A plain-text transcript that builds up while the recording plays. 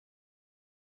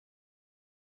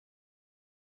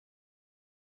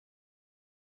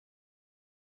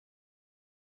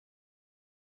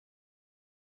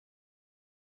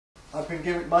My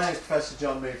name is Professor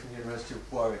John Mead from the University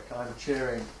of Warwick. I'm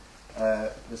chairing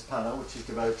this panel, which is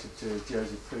devoted to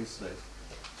Joseph Priestley.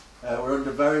 We're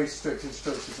under very strict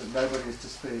instructions that nobody is to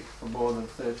speak for more than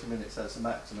 30 minutes, that's the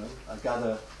maximum. I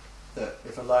gather that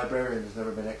if a librarian has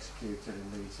never been executed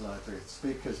in these libraries,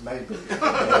 speakers may be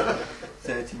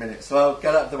 30 minutes. So I'll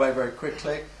get out of the way very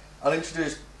quickly. I'll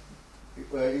introduce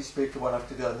each speaker one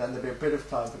after the other, and then there'll be a bit of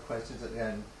time for questions at the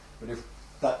end. But if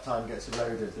that time gets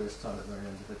eroded, there is time at the very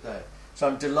end of the day. So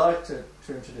I'm delighted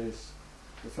to introduce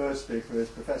the first speaker, who is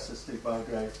Professor Steve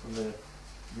Bygrave from the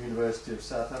University of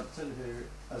Southampton,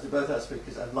 who, as we both had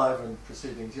speakers, enlivened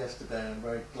proceedings yesterday, and I'm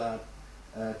very glad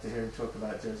to hear him talk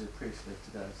about Joseph Priestley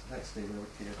today. So thanks, Steve. Over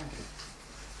to you. Thank you.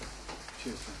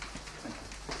 Cheers. Thank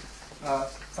you.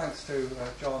 Thanks to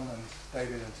John and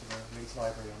David and to the Leeds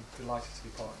Library. I'm delighted to be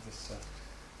part of this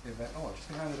event. Oh, I've just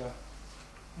been handed a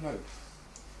note.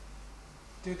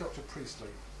 Dear Dr. Priestley,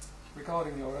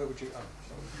 regarding your overdue... Oh,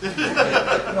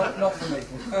 sorry. not for me.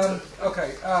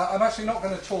 Okay, I'm actually not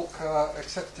going to talk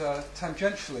except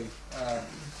tangentially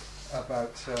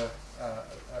about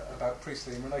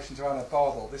Priestley in relation to Anna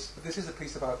Barbel. This is a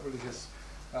piece about religious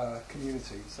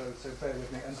community, so bear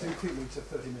with me, and do keep me to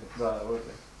 30 minutes. Right, will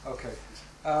be. Okay.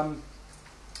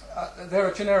 There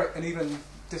are generic and even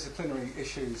disciplinary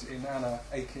issues in Anna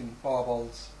Aiken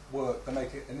Barbel's work that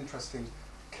make it an interesting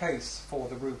case for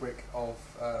the rubric of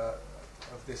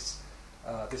this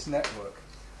network.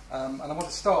 And I want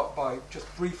to start by just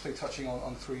briefly touching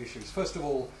on three issues. First of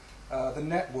all, the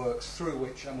networks through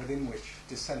which and within which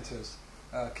dissenters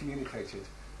communicated.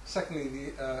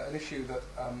 Secondly, an issue that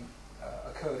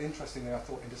occurred interestingly, I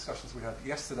thought, in discussions we had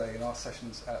yesterday in our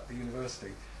sessions at the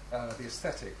university, the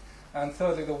aesthetic. And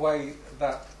thirdly, the way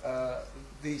that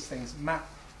these things map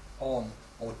on,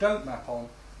 or don't map on,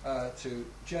 to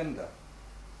gender.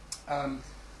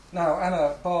 Now,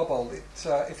 Anna Barbel,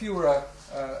 if you were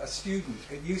a student,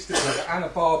 it used to be that Anna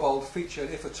Barbel featured,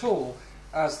 if at all,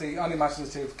 as the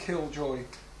unimaginative killjoy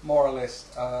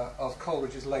moralist of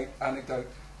Coleridge's late anecdote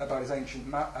about his ancient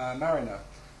mariner.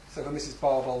 So for Mrs.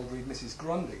 Barbel, read Mrs.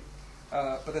 Grundy.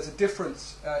 But there's a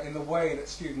difference in the way that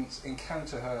students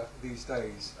encounter her these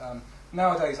days.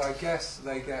 Nowadays, I guess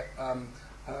they get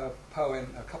her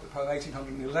poem, a couple of poem,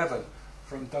 1811,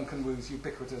 from Duncan Wu's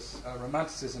ubiquitous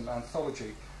Romanticism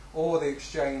anthology, or the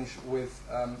exchange with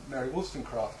Mary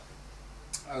Wollstonecraft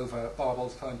over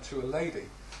Barbel's poem To a Lady.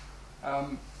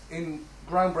 In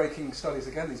groundbreaking studies,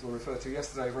 again these were referred to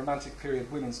yesterday, of Romantic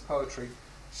period women's poetry,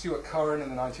 Stuart Curran in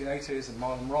the 1980s and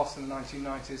Marlon Ross in the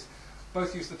 1990s,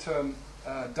 both used the term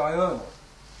diurnal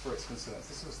for its concerns.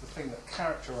 This was the thing that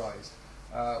characterised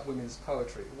women's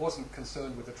poetry. It wasn't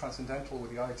concerned with the transcendental,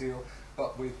 with the ideal,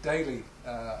 but with daily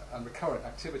and recurrent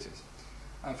activities.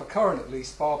 And for Curran, at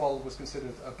least, Barbel was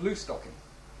considered a blue stocking.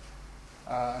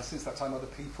 And since that time, other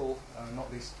people,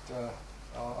 not least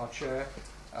our chair,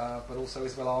 but also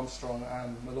Isabel Armstrong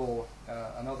and Malore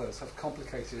and others, have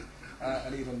complicated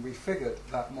and even refigured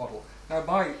that model. Now,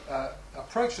 my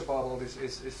approach to Barbel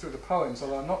is through the poems,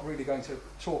 although I'm not really going to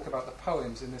talk about the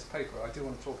poems in this paper. I do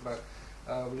want to talk about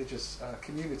religious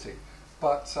community.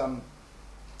 But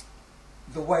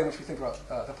the way in which we think about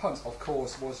the poems, of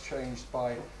course, was changed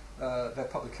by their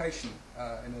publication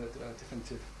in a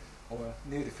definitive or a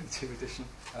near definitive edition,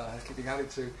 keeping added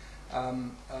to,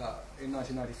 in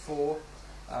 1994.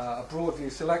 A broad view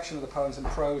selection of the poems and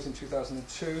prose in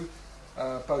 2002,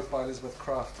 both by Elizabeth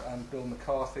Craft and Bill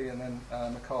McCarthy, and then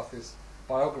McCarthy's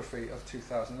biography of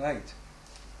 2008.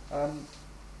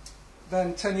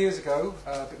 Then 10 years ago,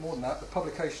 a bit more than that, the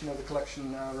publication of the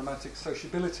collection Romantic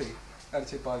Sociability,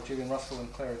 edited by Gillian Russell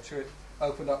and Clara Tuitt,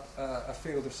 opened up a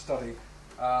field of study.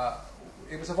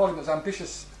 It was a volume that was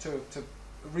ambitious to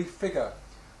refigure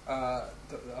a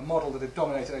model that had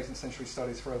dominated 18th century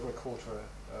studies for over a quarter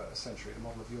a century, the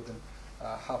model of Jürgen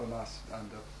Habermas, and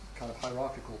a kind of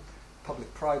hierarchical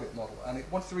public-private model. And it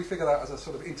wanted to refigure that as a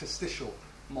sort of interstitial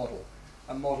model,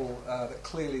 a model that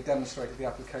clearly demonstrated the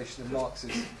application of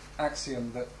Marx's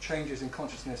axiom that changes in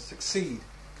consciousness succeed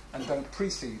and don't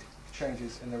precede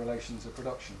changes in the relations of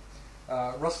production.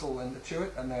 Russell and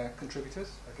Tuitt and their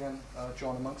contributors, again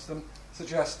John amongst them,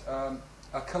 suggest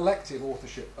a collective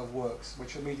authorship of works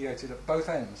which are mediated at both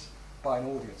ends by an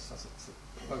audience,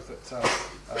 both at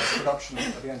production,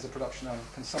 at the ends of production and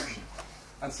consumption.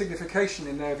 And signification,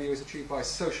 in their view, is achieved by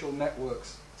social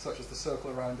networks such as the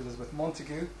circle around Elizabeth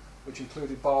Montagu, which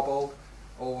included Barbel,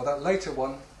 or that later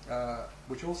one,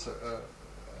 which also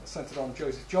centred on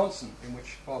Joseph Johnson, in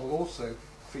which Barbel also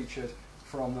featured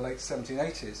from the late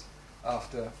 1780s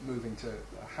after moving to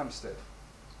Hampstead.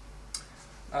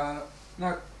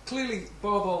 Now, clearly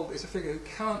Barbauld is a figure who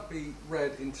can't be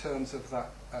read in terms of that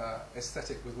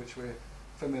aesthetic with which we're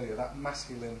familiar, that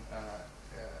masculine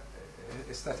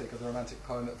aesthetic of the Romantic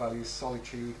poem that values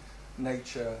solitude,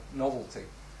 nature, novelty.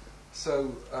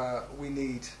 So we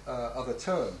need other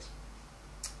terms.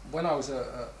 When I was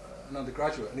an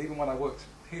undergraduate, and even when I worked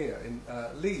here in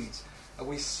Leeds,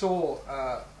 we saw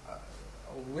or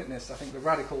witnessed, I think, the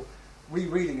radical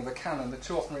rereading of a canon that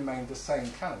too often remained the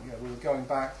same canon. You know, we were going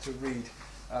back to read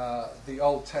the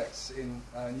old texts in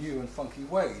new and funky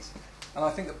ways. And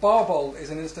I think that Barbauld is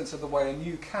an instance of the way a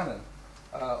new canon,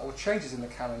 or changes in the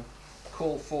canon,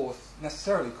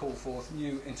 necessarily call forth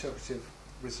new interpretive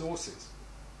resources.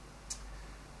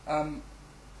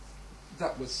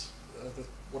 That was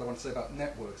what I wanted to say about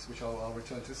networks, which I'll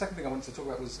return to. The second thing I wanted to talk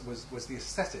about was the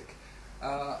aesthetic.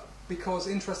 Because,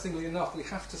 interestingly enough, we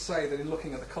have to say that in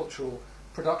looking at the cultural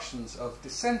productions of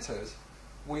dissenters,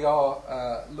 we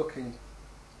are looking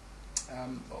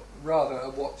rather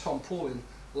at what Tom Paulin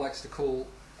likes to call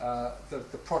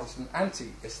the Protestant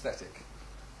anti-aesthetic.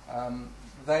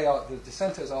 The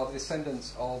dissenters are the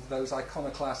descendants of those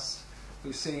iconoclasts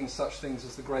who, seeing such things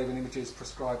as the graven images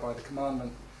prescribed by the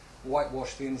commandment,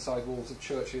 whitewashed the inside walls of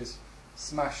churches,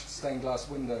 smashed stained glass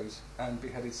windows, and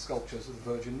beheaded sculptures of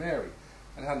the Virgin Mary.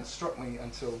 And it hadn't struck me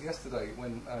until yesterday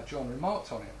when John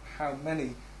remarked on it how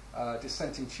many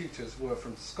dissenting tutors were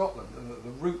from Scotland, and that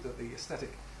the route that the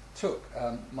aesthetic took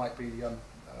might be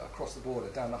across the border,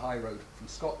 down the high road from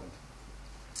Scotland.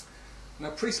 Now,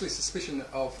 priestly suspicion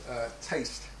of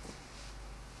taste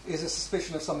is a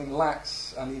suspicion of something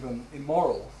lax and even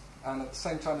immoral, and at the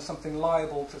same time is something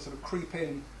liable to sort of creep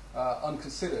in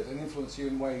unconsidered and influence you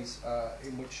in ways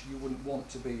in which you wouldn't want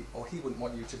to be, or he wouldn't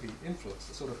want you to be influenced,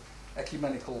 a sort of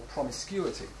ecumenical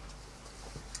promiscuity.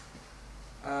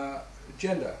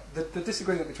 Gender. The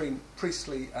disagreement between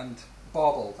Priestley and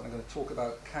Barbauld, that I'm going to talk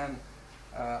about, can,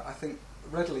 I think,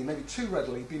 readily, maybe too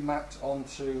readily, be mapped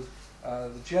onto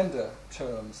the gender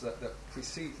terms that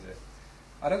preceded it.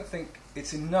 I don't think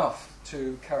it's enough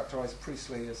to characterise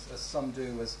Priestley, as some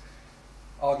do, as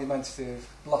argumentative,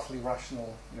 bluffly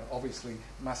rational, obviously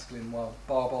masculine, while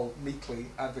Barbauld meekly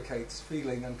advocates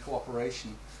feeling and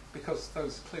cooperation, because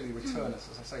those clearly return us,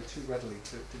 as I say, too readily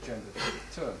to gender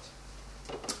terms.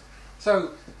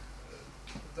 So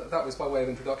that was by way of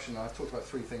introduction. I've talked about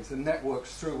three things: the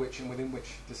networks through which and within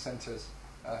which dissenters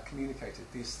communicated,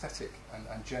 the aesthetic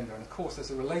and gender, and of course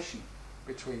there's a relation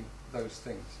between those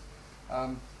things.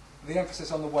 The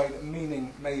emphasis on the way that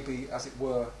meaning may be, as it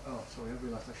were, oh sorry, I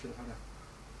realised I should have had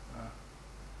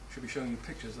should be showing you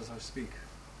pictures as I speak.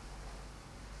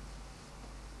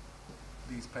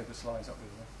 These paper slides up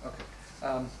there. Okay.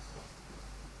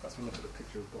 Let's look at the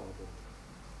picture of Barbauld.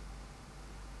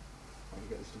 How do you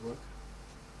get this to work?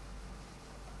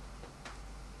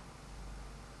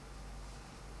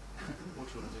 What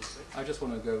do you want to do, Steve? I just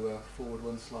want to go forward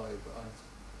one slide, but I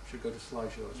should go to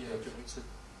slideshow. Yeah, do you want me to?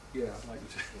 Yeah, I'd like you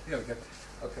to. There we go.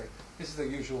 Okay. This is the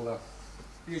usual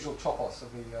topos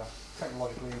of the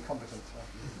technologically incompetent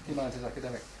humanities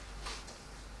academic.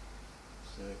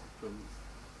 So, from...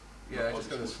 Yeah, just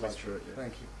go to slideshow. Yeah.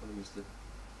 Thank you. I'll use the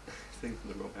thing from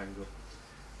the wrong angle.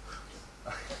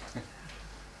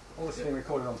 All this is being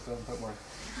recorded on film, don't worry.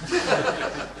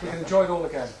 We can enjoy it all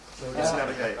again. So just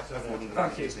navigate.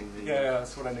 Thank you. Yeah,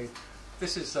 that's what I need.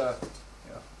 This is,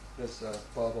 there's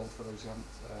Barbauld, for those who haven't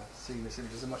seen this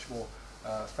image. There's a much more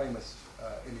famous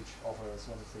image of her as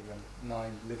one of the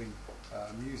 9 living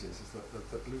muses, is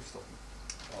the blue stocking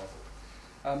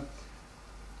Barbauld.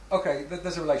 Okay,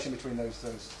 there's a relation between those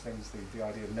things, the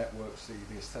idea of networks,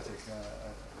 the aesthetic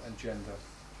and gender.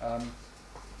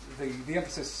 The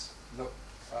emphasis that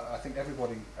I think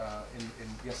everybody in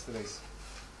yesterday's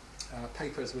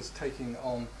papers was taking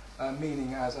on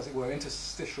meaning as it were,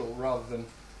 interstitial rather than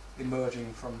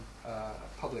emerging from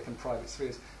public and private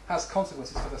spheres, has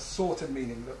consequences for the sort of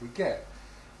meaning that we get.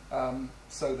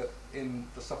 So that in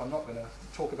the stuff I'm not going to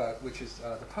talk about, which is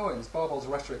the poems, Barbauld's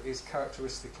rhetoric is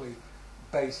characteristically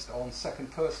based on second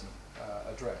person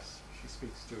address. She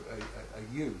speaks to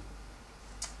a you.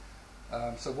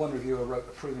 So one reviewer wrote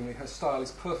approvingly, her style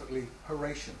is perfectly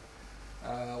Horatian,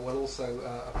 while also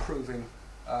approving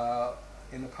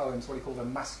in the poems what he called a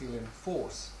masculine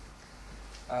force.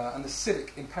 And the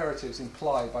civic imperatives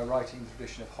implied by writing in the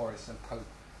tradition of Horace and Pope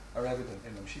are evident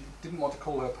in them. She didn't want to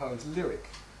call her poems lyric,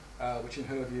 which in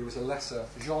her view was a lesser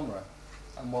genre,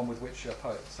 and one with which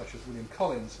poets such as William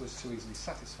Collins was too easily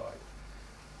satisfied.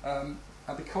 And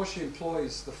because she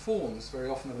employs the forms very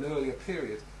often of an earlier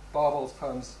period, Barbauld's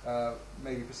poems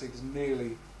may be perceived as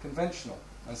merely conventional,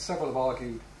 and several have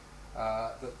argued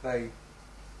that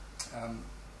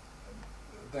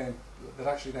that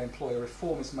actually they employ a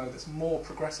reformist mode that's more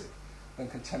progressive than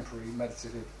contemporary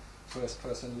meditative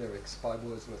first-person lyrics by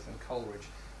Wordsworth and Coleridge,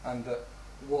 and that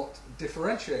what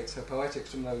differentiates her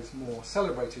poetics from those more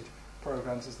celebrated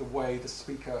programmes is the way the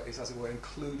speaker is, as it were,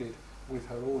 included with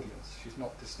her audience. She's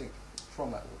not distinct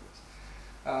from that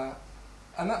audience.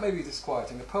 And that may be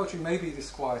disquieting. The poetry may be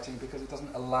disquieting because it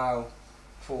doesn't allow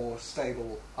for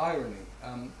stable irony.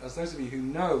 As those of you who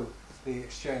know the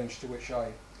exchange to which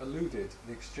I alluded,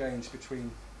 the exchange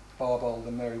between Barbauld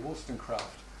and Mary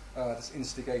Wollstonecraft, that's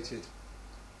instigated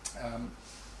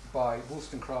by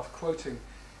Wollstonecraft quoting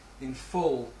in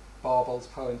full Barbauld's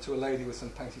poem To a Lady with Some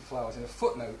Painted Flowers in a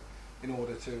footnote in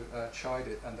order to chide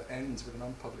it, and that ends with an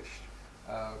unpublished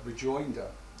rejoinder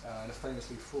in a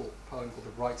famously full poem called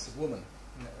The Rights of Woman,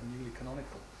 a newly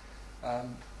canonical.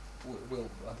 We'll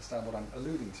understand what I'm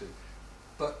alluding to.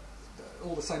 But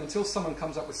all the same, until someone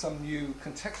comes up with some new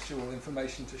contextual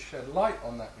information to shed light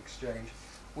on that exchange,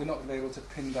 we're not going to be able to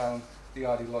pin down the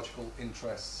ideological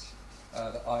interests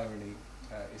that irony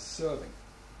is serving.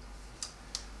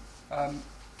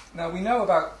 Now, we know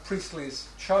about Priestley's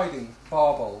chiding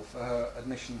Barbauld for her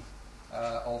admission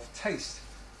of taste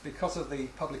because of the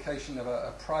publication of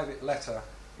a private letter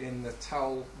in the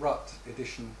Towel Rut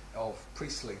edition of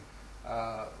Priestley,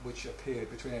 which appeared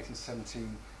between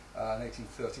 1817 and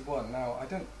 1831. Now, I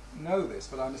don't know this,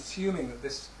 but I'm assuming that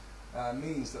this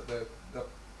means that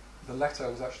the letter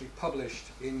was actually published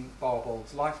in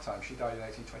Barbauld's lifetime. She died in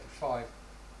 1825.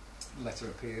 The letter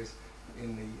appears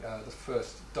in the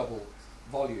first double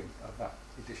volume of that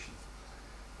edition.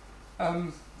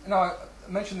 Now, I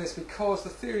mention this because the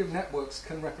theory of networks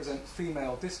can represent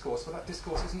female discourse, but that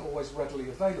discourse isn't always readily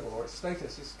available, or its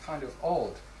status is kind of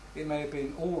odd. It may have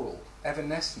been oral,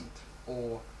 evanescent,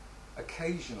 or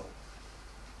occasional.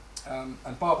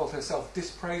 And Barbauld herself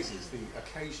dispraises the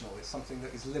occasional. It's something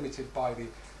that is limited by the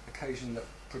occasion that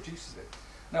produces it.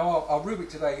 Now, our rubric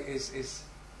today is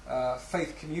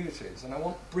faith communities, and I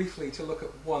want briefly to look at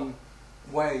one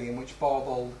way in which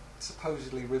Barbauld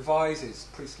supposedly revises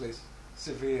Priestley's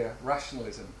severe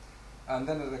rationalism, and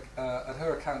then at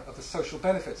her account of the social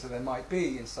benefits that there might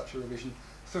be in such a revision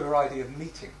through her idea of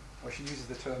meeting, where she uses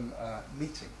the term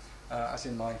meeting, as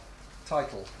in my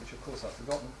title, which of course I've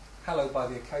forgotten, hallowed by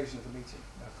the occasion of the meeting,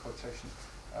 a quotation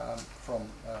from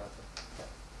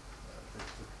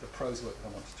the prose work that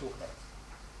I want to talk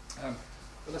about.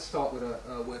 But let's start with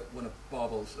one of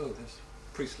Barbauld's, there's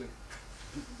Priestley.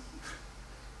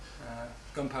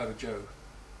 Gunpowder Joe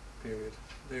period.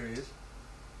 There he is.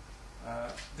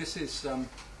 This is,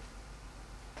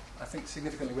 I think,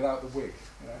 significantly without the wig.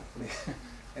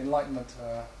 The Enlightenment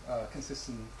consists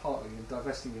in partly in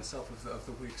divesting yourself of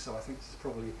the wig, so I think this is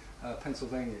probably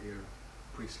Pennsylvania era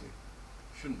Priestley.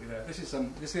 Shouldn't be there. This is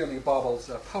the only of Barbauld's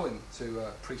poem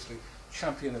to Priestley,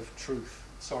 Champion of Truth.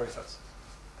 Sorry if that's...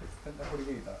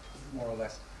 Everybody read that, more or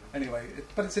less. Anyway,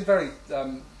 but it's a very...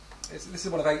 this is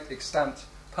one of 8 extant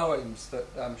poems that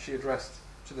she addressed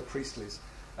to the Priestleys,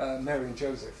 Mary and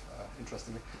Joseph,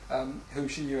 interestingly, whom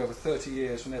she knew over 30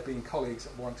 years from their being colleagues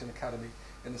at Warrington Academy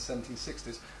in the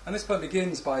 1760s. And this poem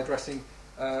begins by addressing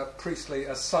Priestley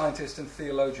as scientist and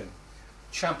theologian,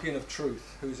 champion of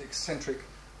truth, whose eccentric,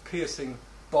 piercing,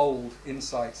 bold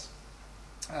insights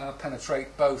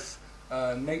penetrate both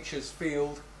nature's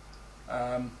field,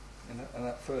 in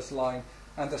that first line,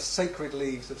 and the sacred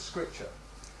leaves of Scripture.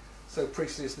 So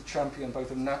Priestley is the champion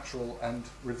both of natural and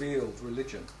revealed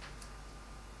religion.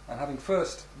 And having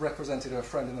first represented her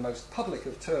friend in the most public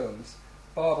of terms,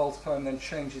 Barbauld's poem then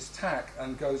changes tack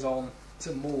and goes on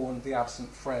to mourn the absent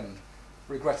friend,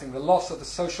 regretting the loss of the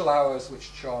social hours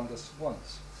which charmed us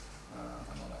once.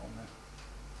 I'm on that one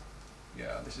there.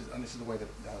 Yeah, this is the way that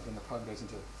then the poem goes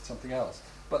into something else.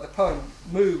 But the poem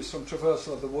moves from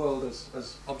traversal of the world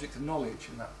as object of knowledge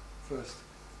in that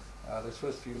those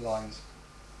first few lines,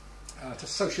 to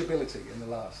sociability in the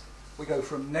last. We go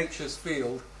from nature's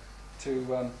field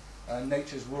to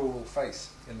nature's rural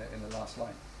face in the last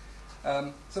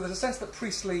line. So there's a sense that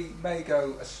Priestley may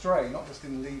go astray, not just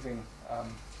in leaving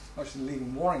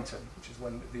Warrington, which is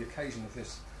the occasion of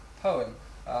this poem,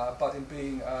 but in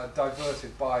being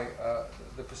diverted by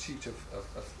the pursuit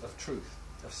of truth,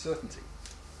 of certainty.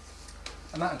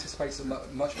 And that anticipates a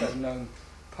much better known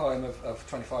poem of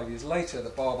 25 years later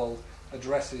that Barbauld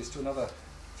addresses to another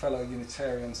fellow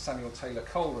Unitarian, Samuel Taylor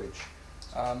Coleridge,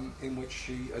 in which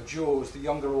she adjures the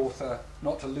younger author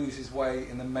not to lose his way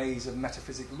in the maze of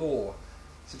metaphysic lore,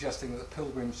 suggesting that the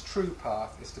pilgrim's true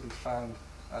path is to be found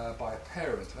by a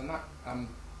parent. And that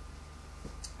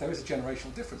there is a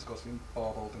generational difference, of course, between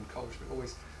Barbauld and Coleridge, but it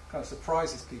always kind of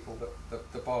surprises people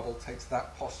that Barbauld takes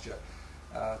that posture.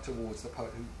 towards the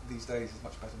poet who these days is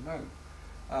much better known.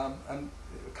 And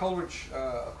Coleridge,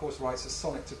 of course, writes a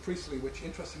sonnet to Priestley, which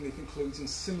interestingly concludes in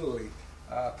similarly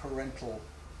parental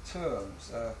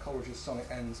terms. Coleridge's sonnet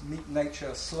ends, "Meek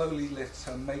nature slowly lifts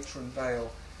her matron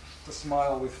veil to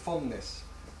smile with fondness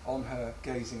on her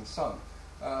gazing son."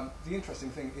 The interesting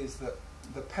thing is that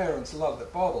the parent's love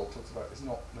that Barbel talks about is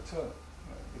not maternal.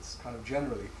 It's kind of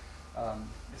generally,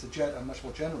 it's a much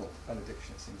more general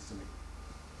benediction, it seems to me,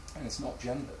 and it's not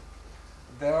gendered.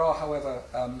 There are, however,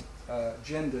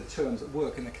 gendered terms at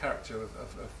work in the character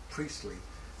of Priestley,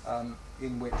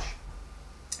 in which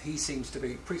Priestley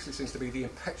seems to be the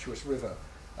impetuous river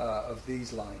of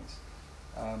these lines,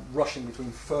 rushing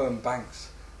between firm banks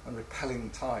and repelling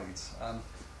tides,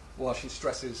 while she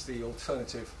stresses the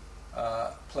alternative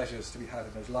pleasures to be had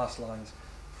in those last lines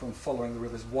from following the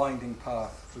river's winding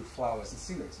path through flowers and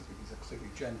scenery. These are clearly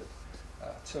gendered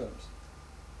terms.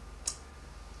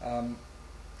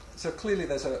 So clearly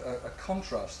there's a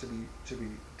contrast to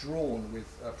be drawn with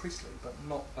Priestley, but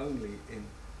not only in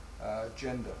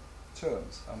gender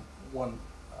terms. I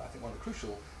think one of the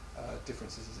crucial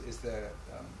differences is the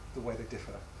way they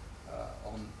differ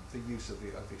on the use of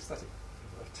the aesthetic,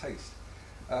 of taste.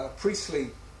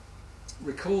 Priestley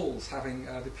recalls having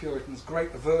the Puritans'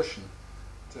 great aversion,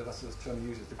 that's the term he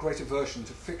uses, the great aversion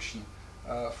to fiction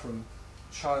from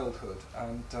childhood,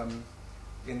 and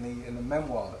in the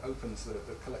memoir that opens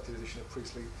the collected edition of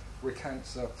Priestley,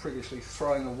 recounts previously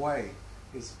throwing away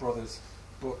his brother's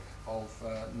book of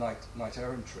knight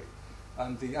errantry.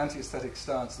 And the anti-aesthetic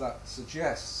stance that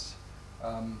suggests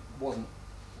wasn't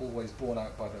always borne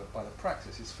out by the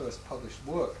practice. His first published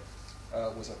work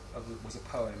was a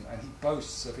poem, and he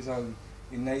boasts of his own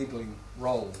enabling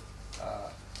role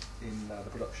in the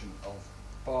production of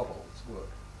Barbel's work.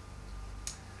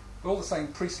 But all the same,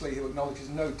 Priestley, who acknowledges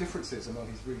no differences among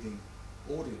his reading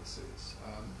audiences,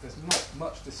 there's not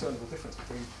much discernible difference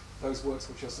between those works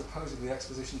which are supposedly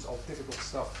expositions of difficult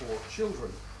stuff for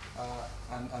children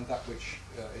and that which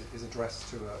is addressed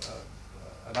to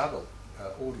an adult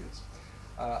audience.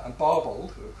 And Barbel,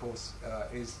 who of course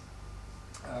is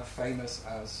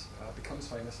becomes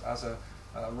famous as a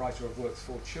writer of works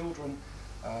for children,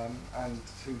 and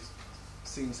who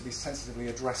seems to be sensitively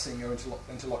addressing her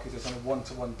interlocutors on a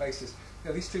one-to-one basis.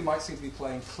 These two might seem to be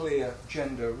playing clear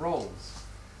gender roles.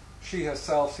 She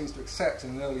herself seems to accept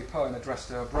in an early poem addressed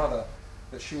to her brother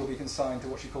that she will be consigned to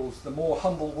what she calls the more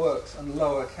humble works and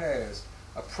lower cares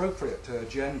appropriate to her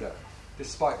gender,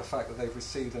 despite the fact that they've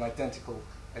received an identical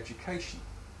education.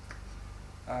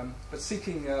 But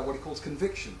seeking what he calls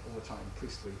conviction all the time,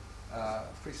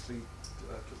 Priestley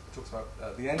talks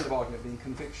about the end of argument being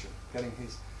conviction, getting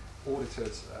his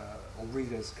auditors or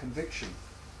readers' conviction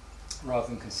rather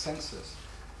than consensus.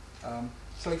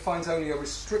 So he finds only a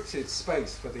restricted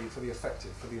space for the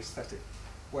affective, for the aesthetic,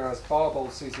 whereas Barbel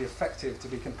sees the affective to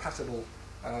be compatible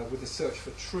with the search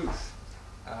for truth,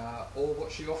 or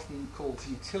what she often calls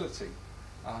utility,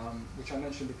 which I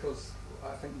mention because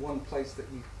I think one place that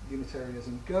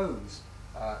Unitarianism goes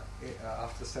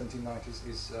after the 1790s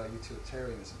is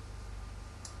utilitarianism.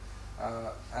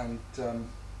 And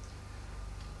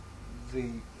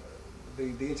the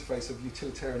interface of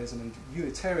utilitarianism and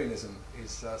Unitarianism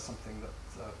is something that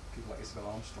people like Isabel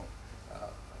Armstrong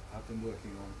have been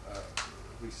working on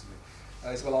recently.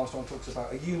 Isabel Armstrong talks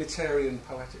about a Unitarian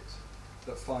poetics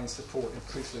that finds support in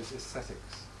Priestley's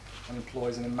aesthetics and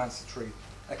employs an emancipatory,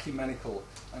 ecumenical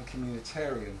and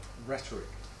communitarian rhetoric.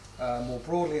 More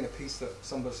broadly, in a piece that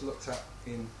some of us looked at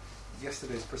in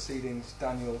yesterday's proceedings,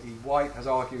 Daniel E. White has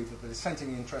argued that the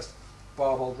dissenting interest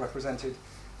Barbel represented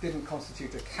didn't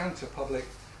constitute a counter-public,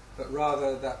 but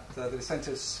rather that the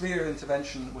dissenter's sphere of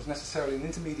intervention was necessarily an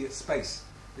intermediate space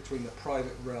between the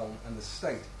private realm and the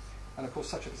state. And of course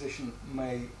such a position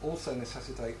may also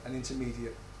necessitate an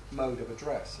intermediate mode of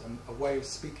address, and a way of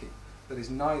speaking that is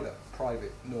neither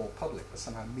private nor public, but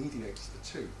somehow mediates the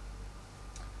two,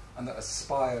 and that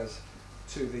aspires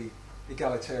to the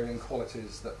egalitarian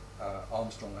qualities that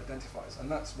Armstrong identifies. And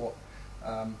that's what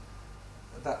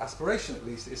that aspiration, at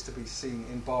least, is to be seen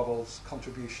in Barbel's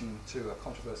contribution to a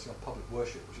controversy on public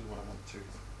worship, which is what I want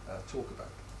to talk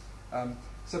about.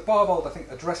 So Barbel, I think,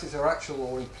 addresses her actual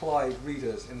or implied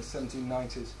readers in the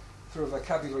 1790s through a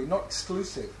vocabulary not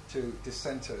exclusive to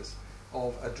dissenters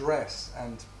of address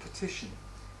and petition,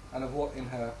 and of what in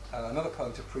her another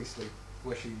poem to Priestley,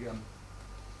 where she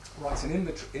writes an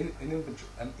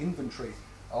inventory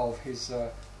of his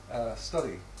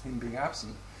study, him being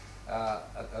absent,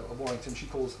 at Warrington, she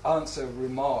calls answer,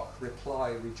 remark,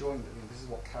 reply, rejoinder. This is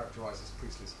what characterises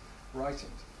Priestley's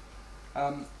writings.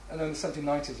 And in the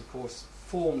 1790s, of course,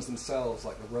 forms themselves,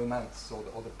 like the romance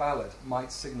or the ballad,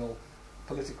 might signal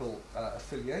political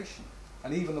affiliation.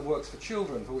 And even the works for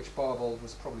children, for which Barbauld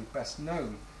was probably best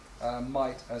known,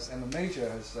 might, as Emma Major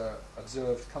has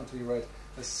observed, come to be read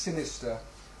as sinister,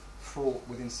 fraught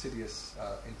with insidious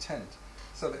intent.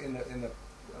 So that in the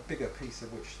bigger piece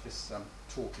of which this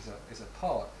talk is a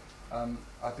part,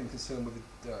 I've been concerned with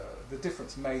the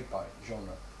difference made by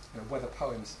genre, whether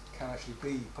poems can actually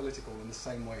be political in the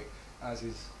same way as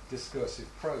is discursive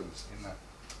prose in that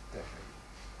decade.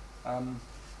 How am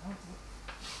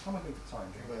I doing for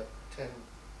time, Jane? About 10.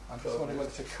 I'm just wondering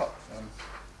whether to cut.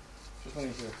 Just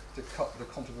wanting to cut the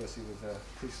controversy with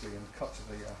Priestley and cut to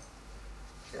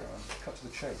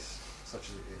the chase, such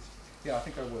as it is. Yeah, I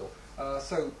think I will.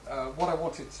 So what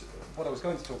I was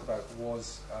going to talk about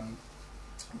was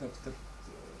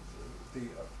the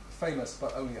famous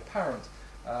but only apparent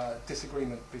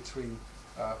disagreement between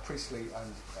Priestley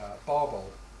and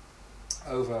Barbauld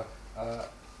over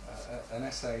an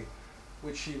essay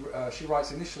which she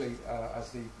writes initially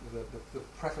as the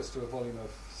preface to a volume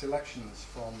of selections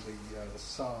from the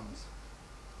Psalms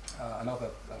and other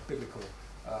biblical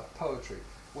poetry,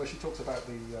 where she talks about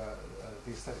the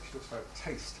aesthetic. She talks about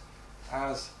taste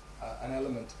as an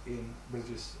element in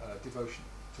religious devotion,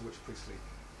 to which Priestley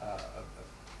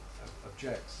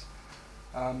objects.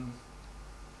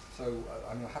 So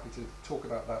I'm happy to talk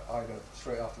about that either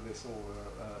straight after this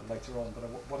or later on, but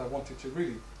what I wanted to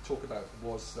really talk about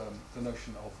was the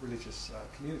notion of religious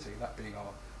community, that being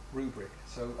our rubric.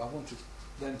 So I wanted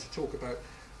then to talk about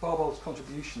Barbauld's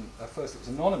contribution, first it was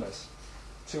anonymous,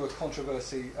 to a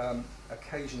controversy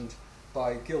occasioned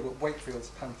by Gilbert Wakefield's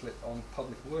pamphlet on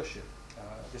public worship.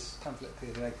 This pamphlet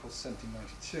appeared in April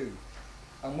 1792.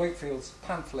 And Wakefield's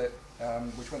pamphlet,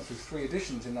 which went through 3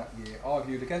 editions in that year,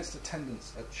 argued against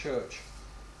attendance at church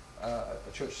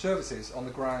services on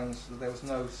the grounds that there was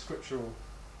no scriptural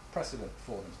precedent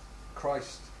for them.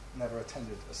 Christ never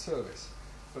attended a service,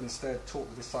 but instead taught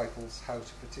the disciples how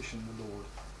to petition the Lord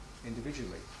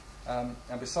individually.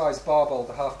 And besides Barbauld,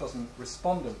 the half-dozen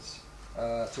respondents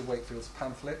to Wakefield's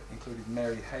pamphlet included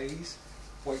Mary Hayes.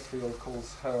 Wakefield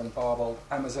calls her and Barbauld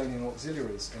Amazonian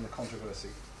auxiliaries in the controversy,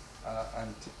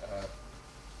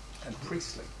 and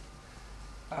Priestley.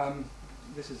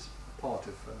 This is part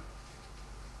of.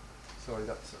 Sorry,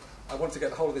 that's. I want to get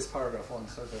the whole of this paragraph on,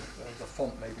 so the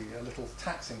font may be a little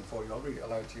taxing for you. I'll read it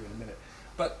aloud to you in a minute.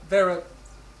 But there are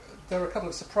a couple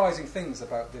of surprising things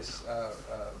about this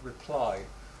reply.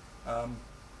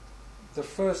 The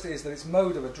first is that its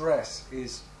mode of address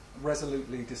is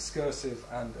resolutely discursive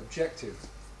and objective,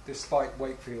 despite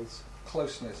Wakefield's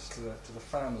closeness to the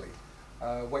family.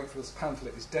 Wakefield's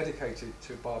pamphlet is dedicated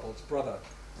to Barbauld's brother,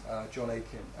 John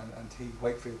Aikin, and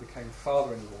Wakefield became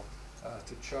father-in-law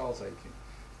to Charles Aikin.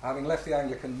 Having left the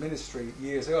Anglican ministry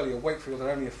years earlier, Wakefield had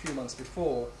only a few months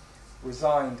before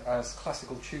resigned as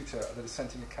classical tutor at the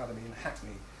Dissenting Academy in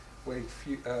Hackney, where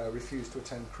he refused to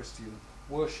attend Christian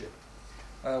worship.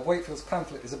 Wakefield's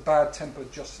pamphlet is a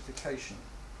bad-tempered justification.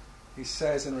 He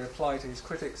says in reply to his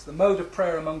critics, "The mode of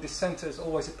prayer among dissenters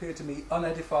always appeared to me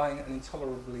unedifying and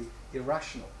intolerably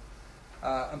irrational."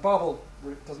 And Barbauld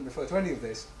doesn't refer to any of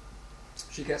this.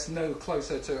 She gets no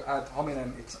closer to ad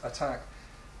hominem attack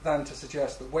than to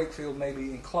suggest that Wakefield may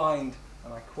be inclined,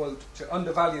 and I quote, "to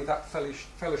undervalue that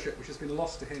fellowship which has been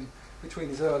lost to him between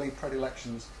his early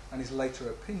predilections and his later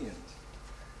opinions."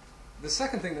 The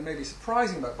second thing that may be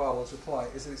surprising about Barbauld's reply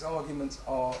is that its arguments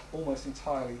are almost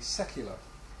entirely secular.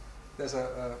 There's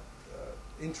an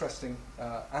interesting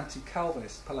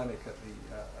anti-Calvinist polemic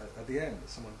at the end that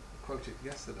someone quoted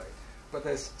yesterday, but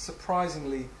there's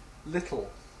surprisingly little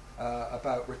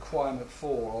about requirement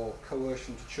for or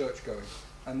coercion to church-going,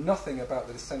 and nothing about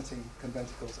the dissenting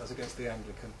conventicles as against the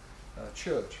Anglican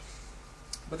Church.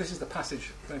 But this is the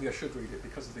passage, maybe I should read it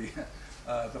because of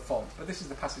the font, but this is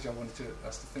the passage I wanted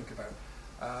us to think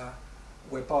about,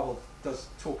 where Barbauld does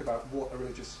talk about what a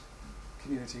religious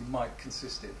community might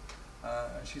consist in.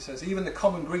 She says, "Even the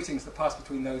common greetings that pass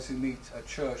between those who meet at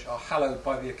church are hallowed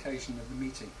by the occasion of the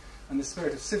meeting, and the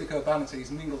spirit of civic urbanity is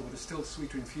mingled with a still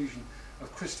sweeter infusion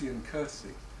of Christian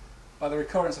courtesy. By the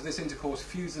recurrence of this intercourse,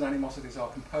 feuds and animosities are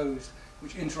composed,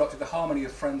 which interrupted the harmony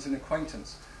of friends and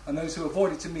acquaintance, and those who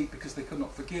avoided to meet because they could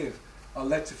not forgive are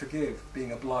led to forgive,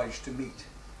 being obliged to meet.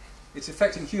 Its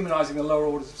effect in humanising the lower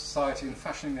orders of society and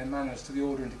fashioning their manners to the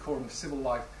order and decorum of civil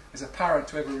life is apparent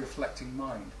to every reflecting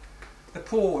mind. The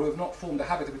poor, who have not formed a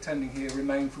habit of attending here,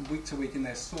 remain from week to week in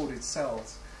their sordid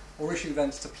cells, or issue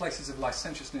thence to places of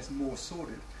licentiousness more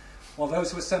sordid, while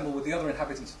those who assemble with the other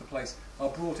inhabitants of the place are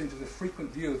brought into the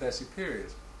frequent view of their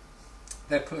superiors.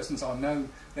 Their persons are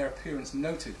known, their appearance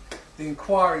noted. The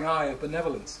inquiring eye of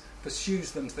benevolence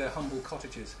pursues them to their humble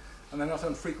cottages, and they're not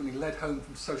unfrequently led home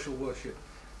from social worship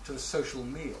to the social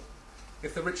meal.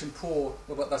 If the rich and poor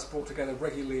were but thus brought together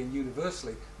regularly and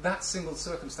universally, that single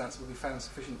circumstance would be found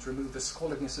sufficient to remove the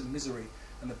squalidness of misery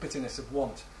and the bitterness of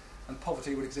want, and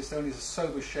poverty would exist only as a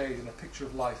sober shade in a picture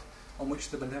of life on which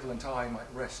the benevolent eye might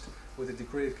rest with a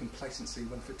degree of complacency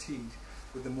when fatigued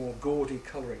with the more gaudy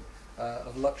colouring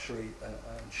of luxury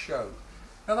and show.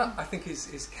 Now that, I think,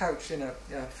 is couched in a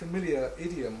familiar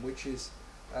idiom which is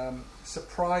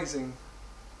surprising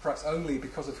perhaps only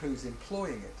because of who's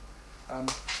employing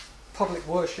it. Public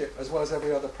worship, as well as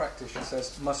every other practice, she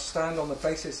says, must stand on the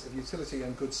basis of utility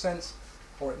and good sense,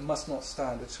 or it must not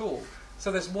stand at all. So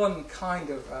there's one kind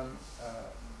of,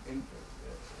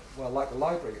 like the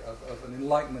library, of an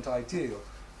Enlightenment ideal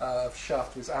of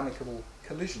Shaftesbury's amicable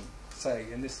collision, say,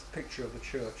 in this picture of the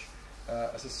church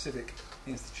as a civic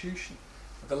institution.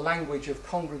 The language of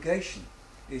congregation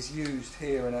is used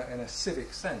here in a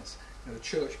civic sense. You know, the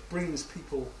church brings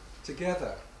people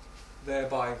together,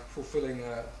 thereby fulfilling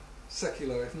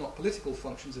secular, if not political,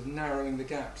 functions of narrowing the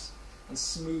gaps and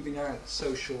smoothing out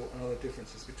social and other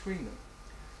differences between them.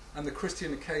 And the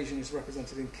Christian occasion is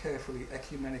represented in carefully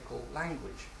ecumenical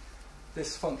language.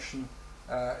 This function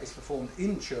is performed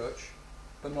in church,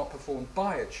 but not performed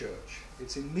by a church.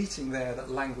 It's in meeting there that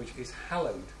language is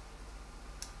hallowed.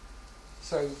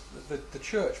 So the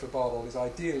church for Barbauld is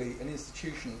ideally an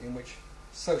institution in which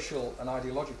social and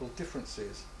ideological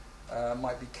differences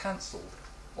might be cancelled,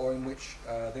 or in which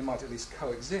they might at least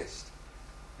coexist.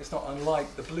 It's not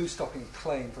unlike the blue-stocking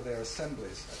claim for their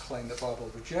assemblies, a claim that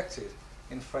Barbauld rejected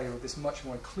in favour of this much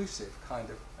more inclusive kind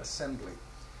of assembly.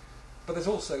 But there's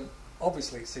also,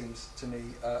 obviously it seems to me,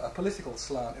 a political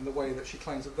slant in the way that she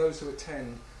claims that those who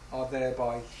attend are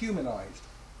thereby humanised.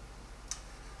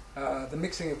 The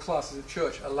mixing of classes at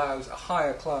church allows a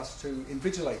higher class to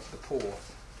invigilate the poor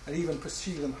and even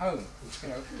pursue them home. You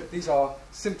know, these are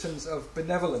symptoms of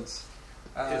benevolence.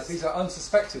 Yes. These are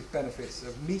unsuspected benefits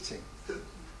of meeting.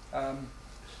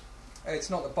 It's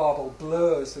not that Barbauld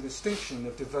blurs the distinction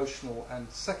of devotional and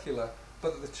secular,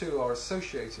 but that the two are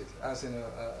associated, as in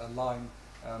a line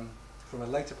from a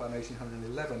later poem,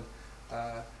 1811,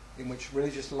 in which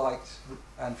religious light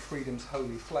and freedom's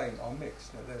holy flame are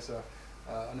mixed. You know, there's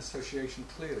an association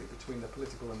clearly between the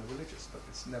political and the religious, but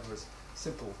it's never as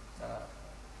simple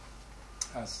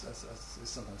as is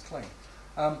sometimes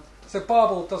claimed. So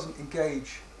Barbauld doesn't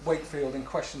engage Wakefield in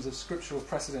questions of scriptural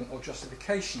precedent or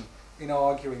justification in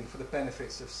arguing for the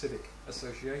benefits of civic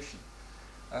association.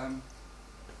 And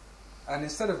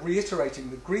instead of reiterating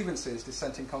the grievances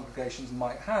dissenting congregations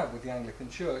might have with the Anglican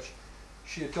Church,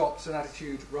 she adopts an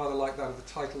attitude rather like that of the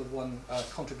title of one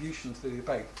contribution to the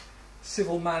debate: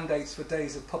 civil mandates for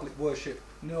days of public worship,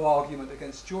 no argument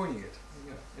against joining it.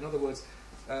 You know, in other words,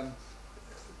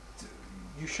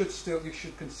 you should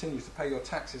continue to pay your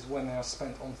taxes when they are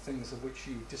spent on things of which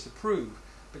you disapprove,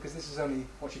 because this is only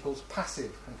what she calls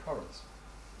passive concurrence.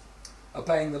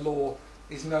 Obeying the law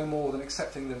is no more than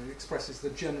accepting that it expresses the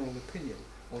general opinion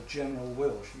or general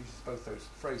will. She uses both those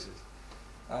phrases.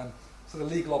 So the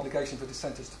legal obligation for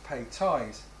dissenters to pay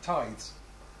tithes,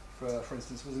 for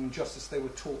instance, was an injustice they were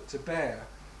taught to bear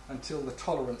until the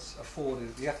tolerance afforded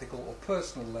at the ethical or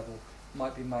personal level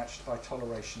might be matched by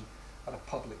toleration at a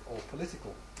public or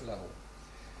political level.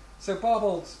 So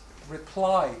Barbauld's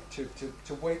reply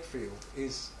to Wakefield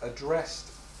is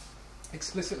addressed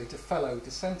explicitly to fellow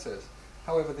dissenters.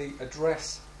 However, the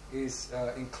address is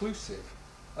inclusive.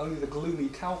 Only the gloomy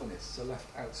Calvinists are left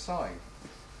outside,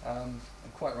 and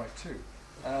quite right too.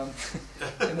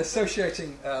 In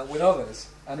associating with others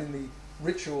and in the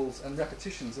rituals and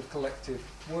repetitions of collective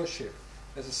worship,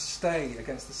 there's a stay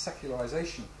against the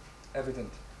secularisation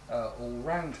evident all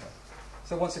round her.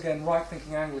 So once again,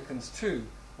 right-thinking Anglicans too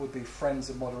would be friends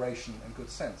of moderation and good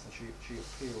sense, and she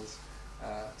appeals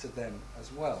to them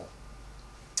as well.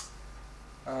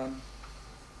 2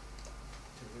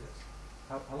 minutes.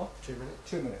 How long? 2 minutes.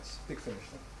 2 minutes. Big finish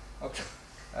then. Okay.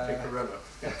 Take a run-up.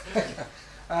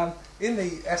 In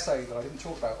the essay that I didn't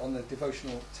talk about on the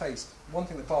devotional taste, one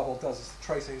thing that Barbauld does is to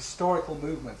trace a historical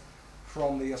movement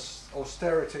from the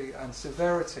austerity and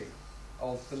severity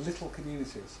of the little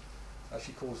communities, as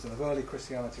she calls them, of early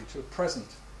Christianity, to a present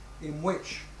in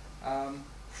which,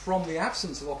 from the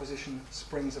absence of opposition,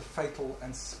 springs a fatal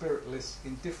and spiritless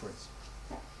indifference.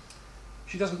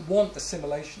 She doesn't want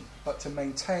assimilation, but to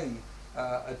maintain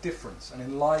a difference, an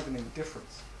enlivening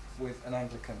difference with an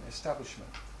Anglican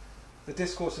establishment. The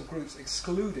discourse of groups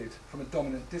excluded from a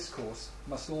dominant discourse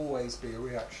must always be a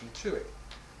reaction to it.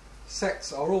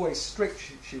 Sects are always strict,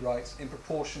 she writes, in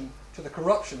proportion to the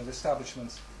corruption of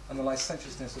establishments and the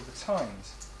licentiousness of the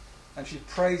times. And she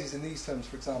praises in these terms,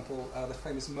 for example, the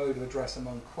famous mode of address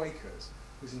among Quakers,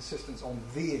 whose insistence on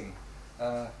theing,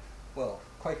 well,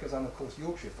 Quakers and of course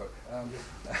Yorkshire folk,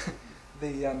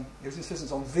 his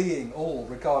insistence on theing all,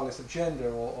 regardless of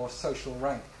gender or social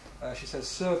rank, she says,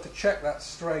 served to check that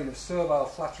strain of servile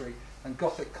flattery and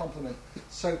Gothic compliment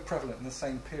so prevalent in the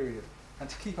same period, and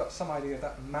to keep up some idea of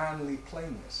that manly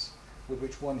plainness with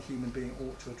which one human being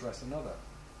ought to address another.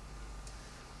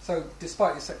 So,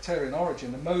 despite its sectarian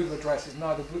origin, the mode of address is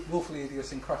neither willfully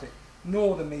idiosyncratic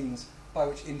nor the means by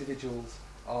which individuals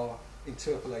are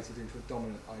interpolated into a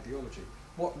dominant ideology.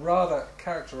 What rather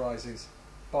characterises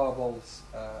Barbault's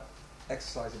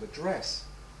exercise of address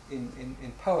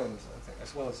in poems, I think,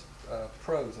 as well as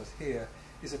prose, as here,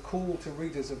 is a call to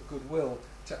readers of goodwill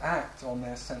to act on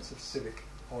their sense of civic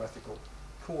or ethical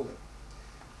calling.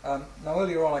 Now,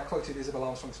 earlier on I quoted Isabel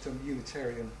Armstrong's term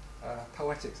Unitarian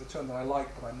poetics, a term that I like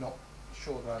but I'm not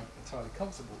sure that I'm entirely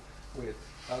comfortable with.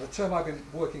 The term I've been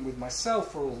working with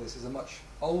myself for all this is a much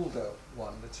older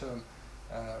one, the term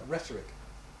rhetoric,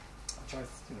 which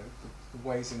the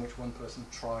ways in which one person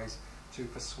tries to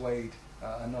persuade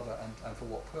another and for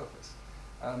what purpose.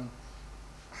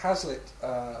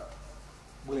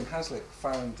 William Hazlitt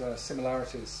found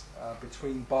similarities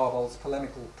between Barbault's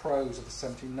polemical prose of the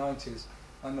 1790s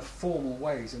and the formal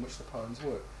ways in which the poems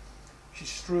work. She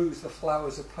strews the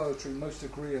flowers of poetry most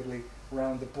agreeably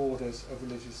round the borders of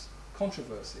religious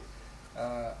controversy.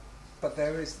 But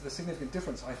there is the significant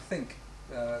difference, I think,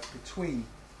 between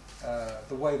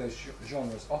the way those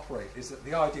genres operate, is that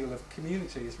the ideal of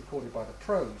community is recorded by the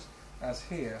prose, as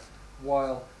here,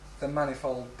 while the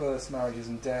manifold births, marriages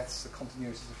and deaths, the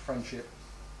continuities of friendship,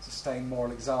 sustained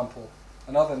moral example,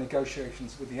 and other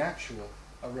negotiations with the actual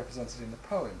are represented in the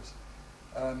poems.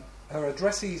 Her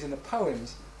addressees in the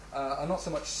poems are not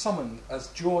so much summoned as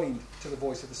joined to the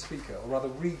voice of the speaker, or rather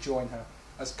rejoin her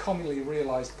as communally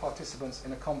realised participants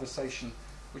in a conversation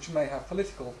which may have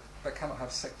political but cannot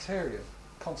have sectarian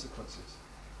consequences.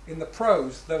 In the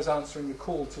prose, those answering the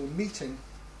call to a meeting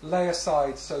lay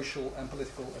aside social and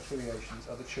political affiliations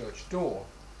at the church door.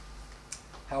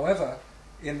 However,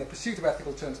 in the pursuit of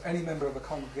ethical terms, any member of a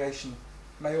congregation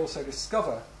may also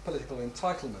discover political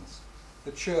entitlements.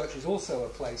 The church is also a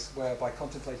place where, by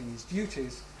contemplating his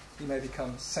duties, he may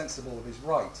become sensible of his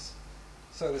rights.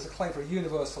 So there's a claim for a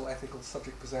universal ethical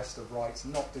subject possessed of rights,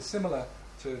 not dissimilar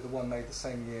to the one made the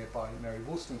same year by Mary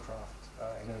Wollstonecraft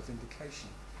in her Vindication.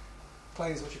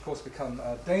 Claims which, of course, become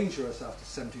dangerous after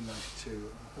 1792.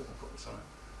 I hope I've got this on it.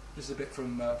 This is a bit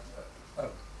from... oh,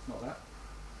 not that.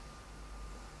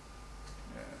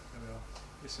 Yeah, there we are.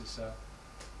 This is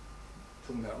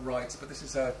talking about rights, but this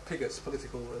is Pigot's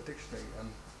Political Dictionary.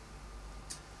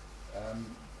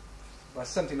 By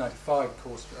 1795, of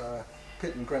course,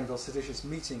 Pitt and Grenville's Seditious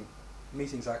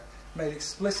Meetings Act made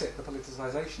explicit the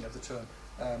politicisation of the term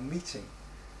meeting.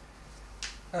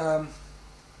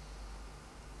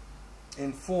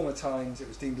 In former times, it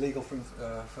was deemed legal for and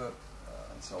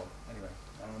so on. Anyway,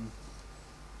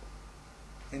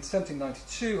 in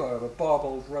 1792, however,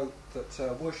 Barbauld wrote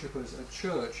that worshippers at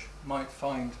church might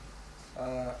find,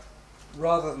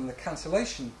 rather than the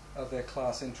cancellation of their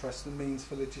class interests, the means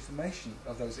for legitimation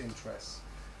of those interests.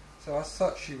 So as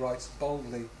such, she writes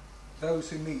boldly, those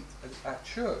who meet at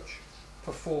church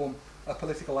perform a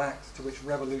political act to which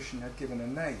revolution had given a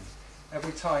name.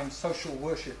 Every time social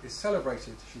worship is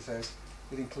celebrated, she says,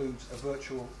 it includes a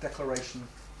virtual declaration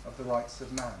of the rights of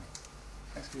man.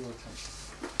 Thanks for your attention.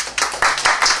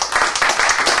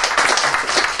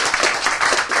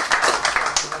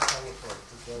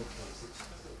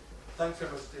 Thanks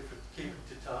very much, Steve, for keeping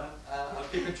to time. I'll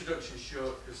keep introductions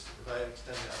short because if I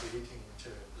extend it, I'll be eating into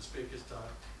the speaker's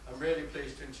time. I'm really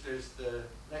pleased to introduce the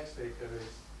next speaker, who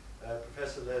is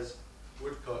Professor Les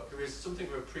Woodcock, who is something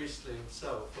of a priestly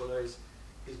himself, although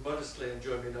he's modestly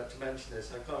enjoined me not to mention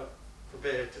this. I can't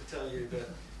forbear to tell you that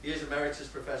he is Emeritus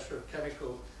Professor of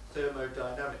Chemical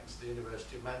Thermodynamics at the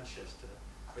University of Manchester,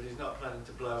 but he's not planning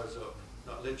to blow us up,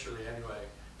 not literally anyway.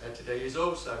 Today he's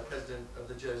also President of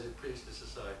the Joseph Priestley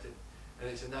Society, and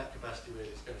it's in that capacity really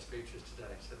he's going to speak to us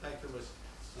today. So thank you very much.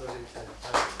 Lovely to have you.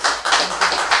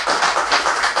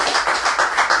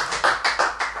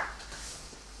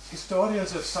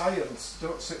 Historians of science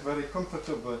don't sit very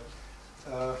comfortably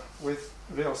with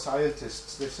real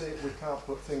scientists. They say we can't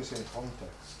put things in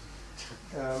context.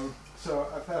 So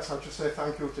first I'll just say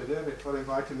thank you to David for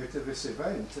inviting me to this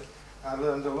event. I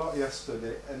learned a lot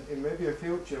yesterday, and maybe in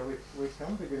future we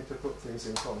can begin to put things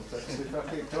in context if I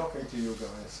keep talking to you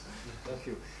guys. Thank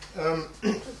you.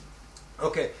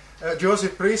 Okay,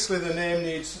 Joseph Priestley, the name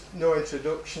needs no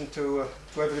introduction to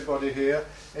everybody here.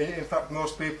 In fact,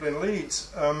 most people in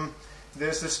Leeds.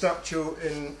 There's the statue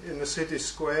in the city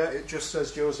square. It just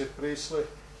says Joseph Priestley.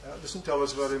 It doesn't tell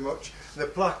us very much. The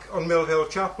plaque on Mill Hill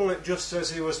Chapel, it just says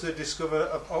he was the discoverer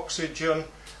of oxygen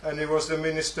and he was the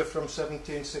minister from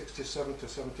 1767 to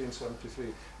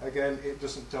 1773. Again, it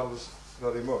doesn't tell us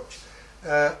very much.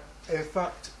 In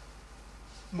fact,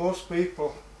 most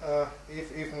people,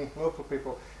 even local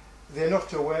people, they're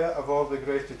not aware of all the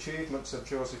great achievements of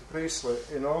Joseph Priestley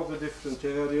in all the different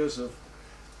areas of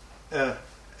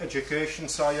education,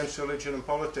 science, religion and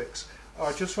politics.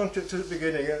 I just wanted to the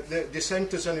beginning, the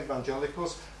dissenters and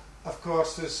evangelicals, of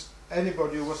course there's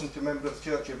anybody who wasn't a member of the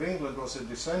Church of England was a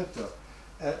dissenter,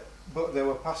 but there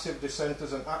were passive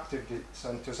dissenters and active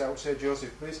dissenters. I would say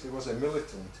Joseph Priestley was a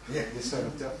militant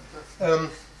dissenter.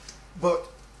 But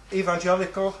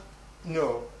evangelical,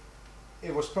 no.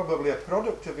 He was probably a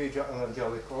product of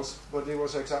evangelicals, but he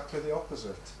was exactly the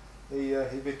opposite. He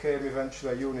became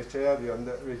eventually a Unitarian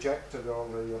that rejected all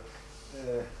the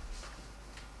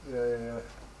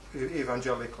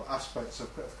evangelical aspects of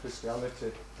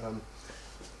Christianity.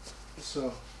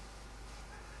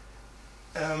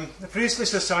 The Priestley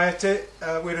Society,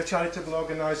 we're a charitable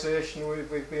organisation.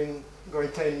 We've been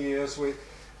going 10 years. We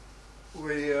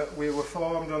were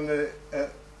formed on the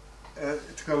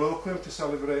colloquium to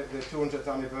celebrate the 200th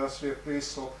anniversary of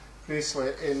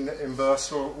Priestley in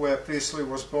Bristol, where Priestley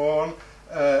was born,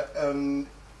 and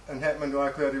Hetman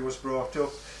Dyke, where he was brought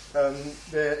up. And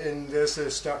there's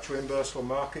a statue in Bristol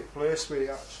Marketplace. We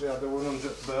actually had the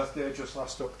 100th birthday just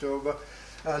last October.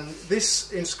 And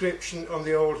this inscription on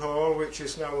the Old Hall, which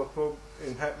is now a pub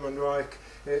in Hetman Dyke,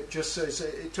 it just says,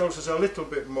 it tells us a little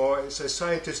bit more. It says,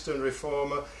 scientist and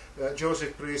reformer,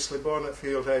 Joseph Priestley, born at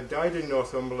Fieldhead, died in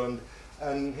Northumberland,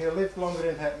 and he lived longer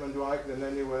in Hetman Dyke than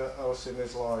anywhere else in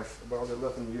his life, about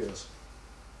 11 years.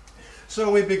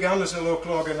 So we began as a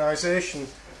local organisation,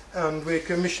 and we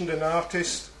commissioned an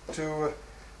artist to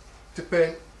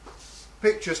paint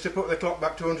pictures to put the clock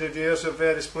back 200 years of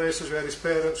various places where his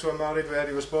parents were married, where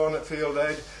he was born at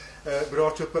Fieldhead,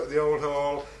 brought up at the Old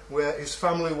Hall, where his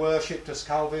family worshipped as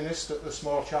Calvinist at the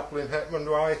small chapel in Hetman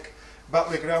Dyke.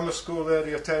 Batley Grammar School there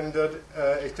he attended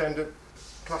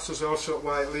classes also at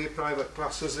Whiteley, private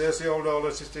classes. There's the Old Hall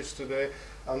as it is today,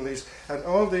 and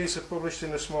all these are published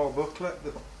in a small booklet.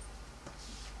 The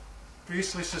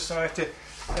Priestley Society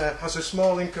has a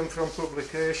small income from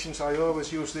publications. I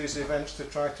always use these events to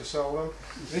try to sell them.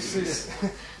 This is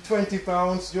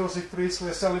 £20, Joseph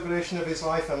Priestley, a celebration of his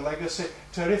life and legacy.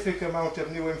 Terrific amount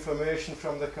of new information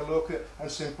from the colloquium and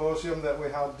symposium that we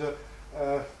had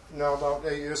now about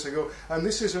 8 years ago. And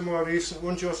this is a more recent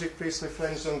one, Joseph Priestley,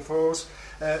 Friends and Foes.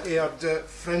 He had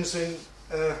friends in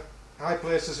high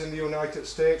places in the United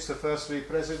States, the first 3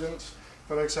 presidents,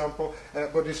 for example.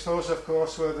 But his foes, of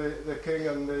course, were the king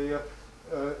and the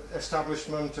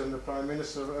establishment and the Prime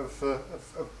Minister of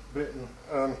Britain.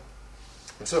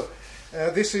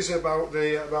 This is about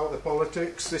the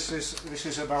politics. This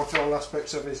is about all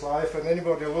aspects of his life. And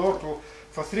anybody local,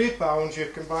 for £3 you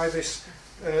can buy this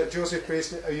Joseph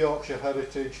Priestley, a Yorkshire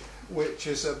Heritage, which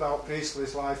is about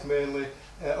Priestley's life mainly,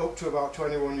 up to about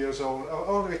 21 years old.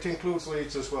 Or it includes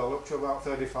Leeds as well, up to about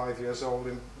 35 years old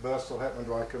in Bristol, Hetman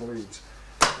Dyke and Leeds.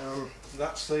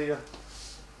 That's the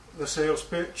sales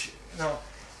pitch. Now,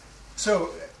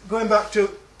 so going back to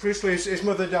Priestley, his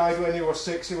mother died when he was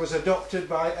 6. He was adopted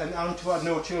by an aunt who had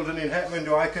no children in Hetman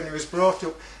Dyke, and he was brought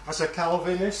up as a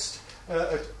Calvinist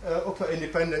up at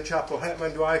Independent Chapel,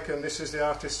 Hetman Dyke, and this is the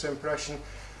artist's impression.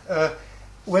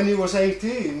 When he was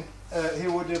 18, he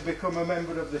would have become a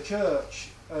member of the church,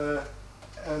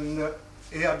 and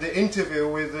he had the interview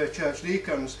with the church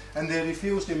deacons, and they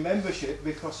refused him membership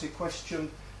because he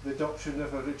questioned the doctrine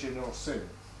of original sin.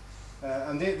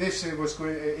 And this is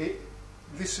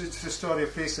the story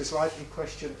of Priestley's life. He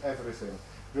questioned everything,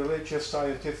 religious,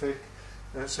 scientific,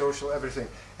 social, everything.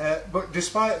 But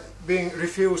despite being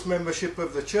refused membership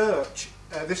of the church,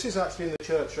 this is actually in the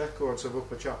church records of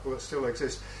Upper Chapel that still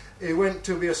exist. He went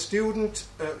to be a student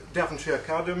at Daventry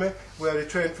Academy, where he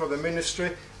trained for the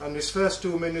ministry, and his first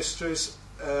 2 ministries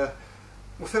were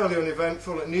fairly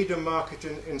uneventful, at Needham Market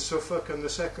in Suffolk, and the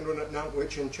second one at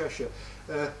Nantwich in Cheshire.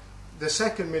 The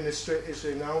second ministry is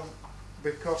renowned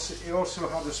because he also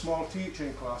had a small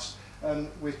teaching class, and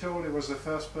we're told he was the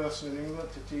first person in England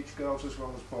to teach girls as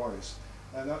well as boys,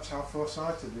 and that's how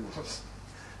foresighted he was.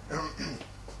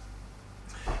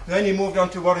 Then he moved on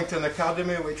to Warrington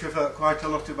Academy, which we've heard quite a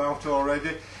lot about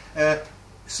already.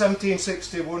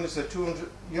 1761 is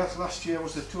last year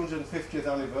was the 250th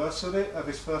anniversary of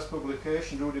his first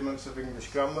publication, Rudiments of English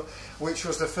Grammar, which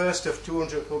was the first of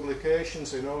 200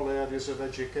 publications in all areas of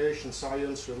education,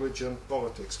 science, religion,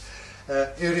 politics.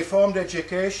 He reformed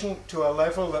education to a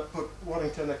level that put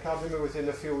Warrington Academy within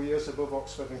a few years above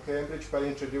Oxford and Cambridge by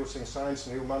introducing science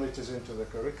and humanities into the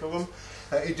curriculum.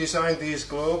 He designed these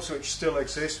globes, which still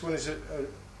exist. One is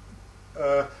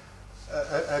a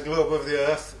globe of the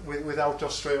Earth without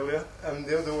Australia, and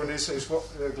the other one is what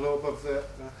the globe of the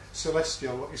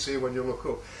celestial, what you see when you look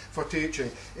up, for teaching.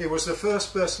 He was the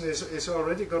first person, he's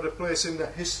already got a place in the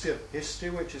history,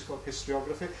 which is called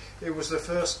historiography. He was the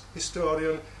first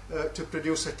historian to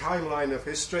produce a timeline of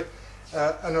history.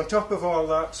 And on top of all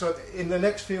that, so in the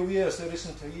next few years, there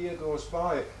isn't a year goes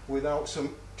by without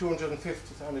some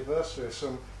 250th anniversary of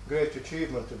some great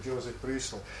achievement of Joseph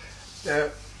Priestley.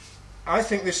 I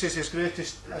think this is his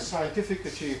greatest scientific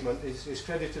achievement. He's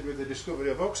credited with the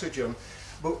discovery of oxygen,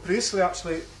 but Priestley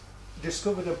actually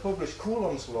discovered and published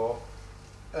Coulomb's law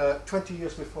 20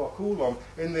 years before Coulomb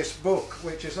in this book,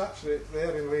 which is actually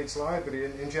there in Leeds Library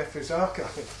in Jeffrey's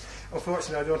archive.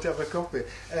 Unfortunately, I don't have a copy,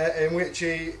 in which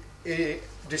he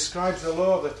describes the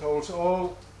law that holds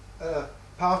all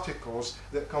particles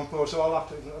that compose all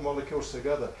atoms and molecules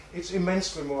together. It's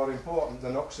immensely more important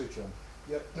than oxygen,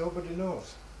 yet nobody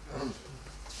knows.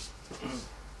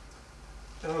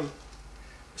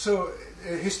 So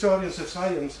historians of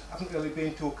science haven't really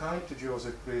been too kind to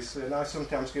Joseph Priestley, and I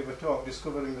sometimes give a talk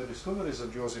discovering the discoveries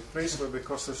of Joseph Priestley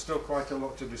because there's still quite a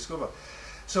lot to discover.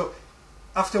 So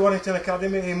after Warrington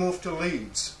Academy he moved to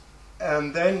Leeds,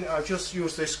 and then I just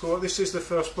used this quote. This is the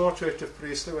first portrait of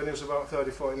Priestley when he was about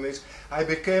 34 in Leeds. I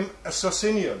became a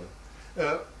Socinian,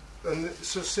 and the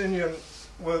Socinian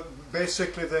were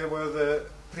basically, they were the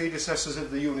predecessors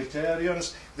of the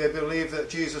Unitarians. They believed that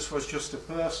Jesus was just a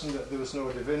person, that there was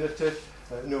no divinity,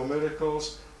 no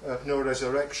miracles, no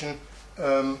resurrection.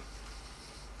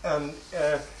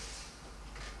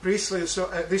 Priestley,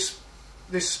 so at this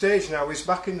stage now, is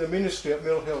back in the ministry at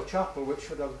Mill Hill Chapel,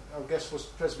 which I guess was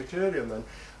Presbyterian then,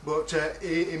 but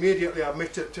he immediately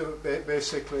admitted to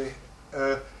basically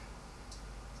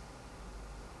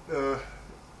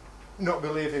not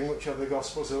believing much of the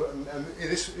Gospels, and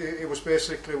he was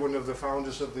basically one of the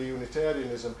founders of the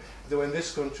Unitarianism, though in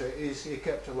this country he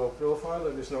kept a low profile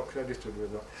and is not credited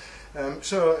with that.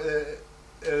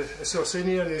 A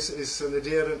Socinian is an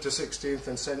adherent to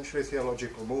 16th century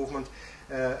theological movement,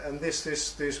 and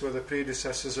these were the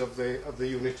predecessors of the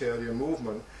Unitarian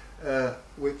movement,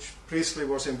 which Priestley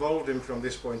was involved in from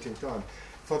this point in time.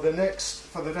 For the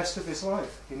rest of his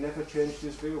life, he never changed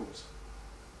his views.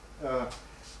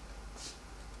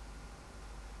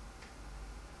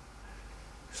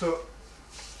 So,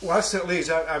 whilst at Leeds,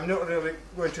 I'm not really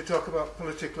going to talk about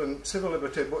political and civil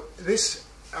liberty, but this,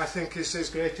 I think, is his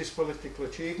greatest political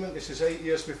achievement. This is 8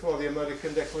 years before the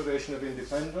American Declaration of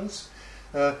Independence,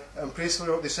 and Priestley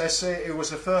wrote this essay. He was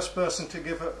the first person to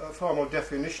give a formal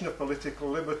definition of political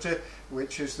liberty,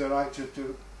 which is the right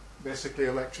to basically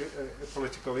elect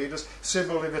political leaders.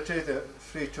 Civil liberty, the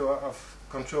free to have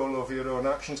control over your own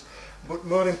actions. But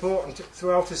more important,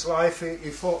 throughout his life he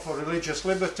fought for religious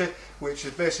liberty, which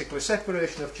is basically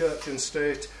separation of church and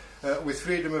state, with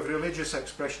freedom of religious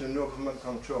expression and no government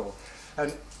control.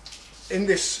 And in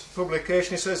this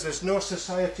publication he says there's no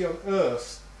society on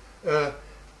earth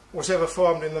was ever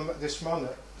formed in this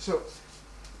manner. So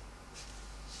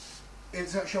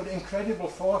it's showed incredible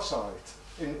foresight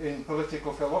in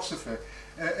political philosophy.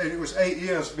 It was 8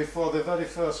 years before the very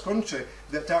first country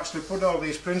that actually put all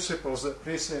these principles that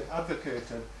Priestley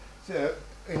advocated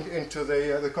into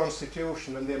the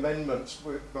Constitution and the amendments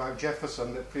by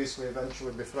Jefferson that Priestley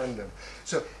eventually befriended.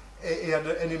 So he had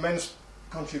an immense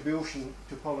contribution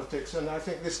to politics, and I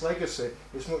think this legacy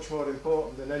is much more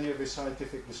important than any of his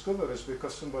scientific discoveries,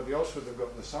 because somebody else would have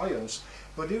got the science,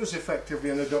 but he was effectively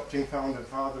an adopting founder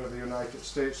father of the United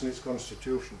States and its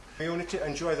Constitution. Community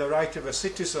enjoy the right of a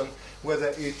citizen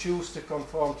whether he choose to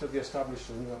conform to the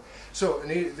establishment. So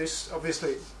this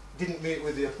obviously didn't meet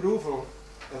with the approval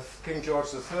of King George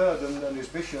III and his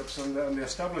bishops and the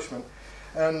establishment,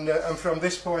 and from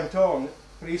this point on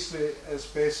Priestley is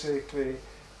basically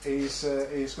he's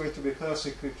going to be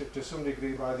persecuted to some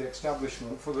degree by the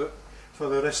establishment for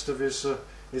the rest of his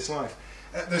life.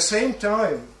 At the same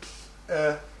time,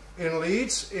 in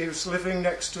Leeds, he was living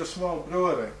next to a small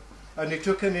brewery, and he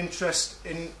took an interest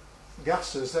in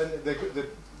gases, then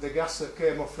the gas that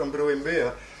came up from brewing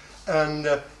beer,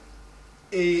 and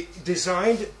he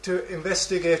designed, to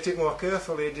investigate it more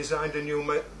carefully, he designed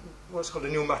what's called a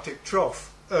pneumatic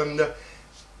trough, and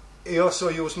he also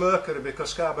used mercury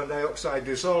because carbon dioxide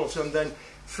dissolves. And then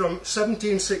from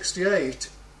 1768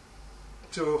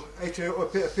 to a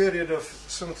period of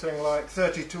something like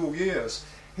 32 years,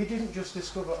 he didn't just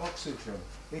discover oxygen,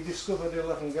 he discovered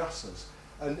 11 gases,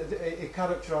 and he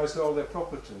characterised all their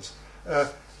properties.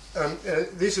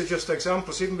 These are just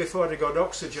examples. Even before he got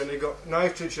oxygen, he got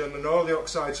nitrogen and all the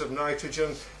oxides of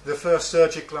nitrogen, the first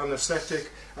surgical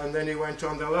anaesthetic, and then he went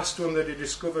on. The last one that he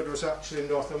discovered was actually in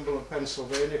Northumberland,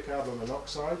 Pennsylvania, carbon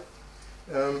monoxide.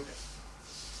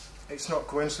 It's not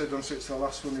coincidence it's the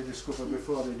last one he discovered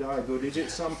before he died, but he did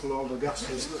sample all the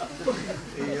gases.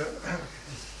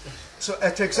 So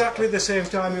at exactly the same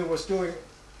time he was doing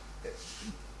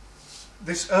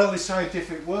this early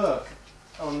scientific work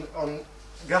on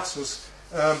gases,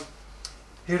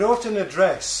 he wrote an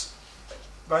address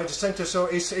by dissenter. So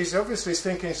he's obviously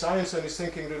thinking science and he's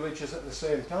thinking religious at the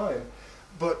same time,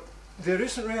 but there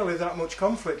isn't really that much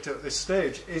conflict at this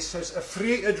stage. He says a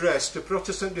free address to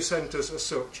Protestant dissenters as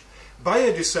such by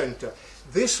a dissenter.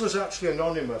 This was actually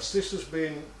anonymous. This has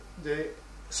been, the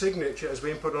signature has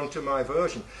been put onto my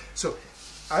version. So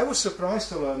I was surprised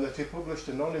to learn that he published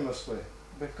anonymously,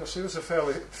 because he was a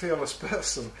fairly fearless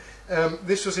person.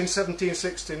 This was in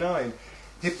 1769.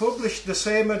 He published the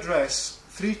same address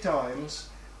 3 times,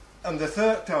 and the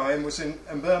 3rd time was in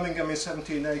Birmingham in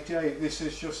 1788. This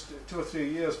is just 2 or 3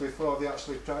 years before they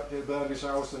actually tried to burn his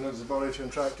house and his laboratory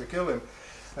and tried to kill him.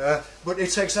 But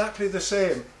it's exactly the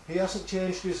same. He hasn't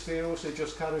changed his views, he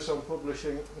just carries on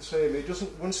publishing the same. He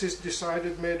doesn't, once he's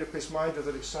decided, made up his mind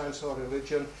whether it's science or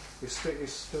religion, he's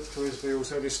stuck to his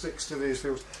views and he sticks to these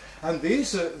views. And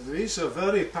these are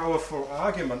very powerful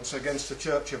arguments against the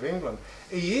Church of England.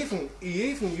 He even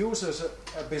uses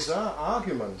a bizarre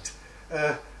argument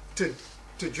to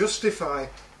justify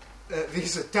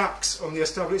these attacks on the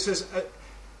establishment. He says,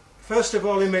 first of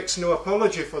all, he makes no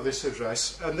apology for this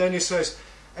address, and then he says,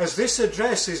 as this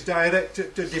address is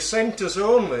directed to dissenters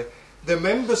only, the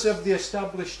members of the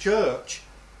established church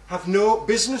have no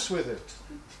business with it.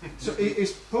 So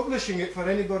he's publishing it for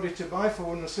anybody to buy for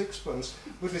 1 6pence,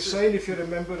 but he's saying if you're a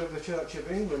member of the Church of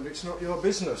England, it's not your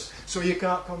business. So you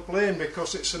can't complain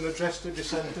because it's an address to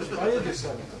dissenters by a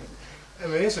dissenter.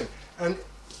 Amazing. And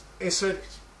he said,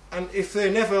 and if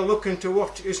they never look into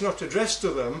what is not addressed to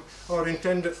them or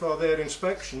intended for their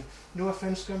inspection, no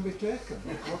offence can be taken.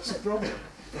 What's the problem?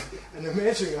 An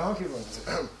amazing argument.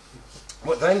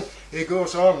 But then he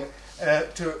goes on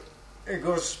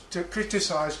to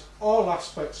criticise all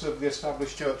aspects of the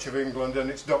established Church of England and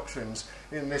its doctrines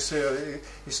in this area.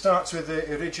 He starts with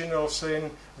the original sin,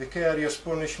 vicarious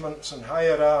punishments and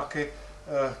hierarchy,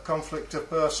 conflict of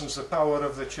persons, the power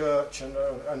of the church, and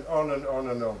on and on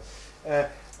and on.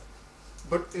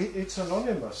 But it's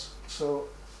anonymous, so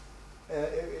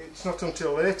it's not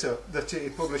until later that he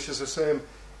publishes the same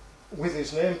with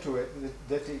his name to it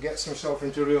that he gets himself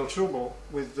into real trouble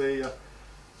with the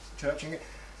church.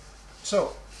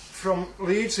 So from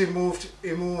Leeds he moved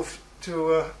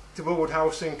to Woodcock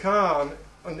House in Caen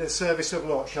under the service of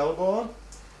Lord Shelbourne,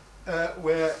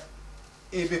 where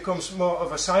he becomes more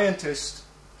of a scientist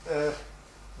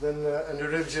than a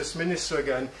religious minister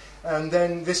again. And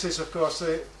then this is, of course,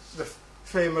 the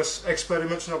famous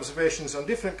experiments and observations on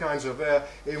different kinds of air,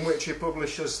 in which he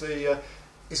publishes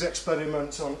his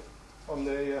experiments on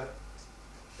the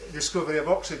discovery of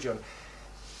oxygen.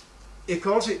 He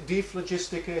calls it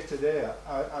dephlogisticated air.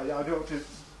 I don't do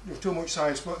too much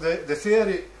science, but the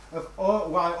theory of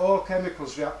why all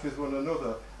chemicals react with one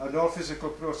another and all physical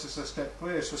processes take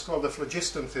place was called the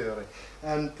phlogiston theory.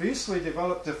 And Priestley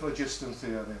developed the phlogiston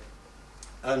theory.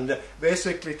 And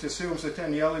basically it assumes that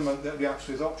any element that reacts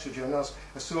with oxygen has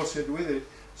associated with it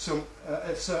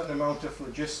a certain amount of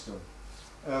phlogiston,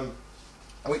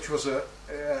 which was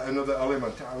another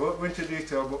element. I won't go into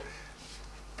detail, but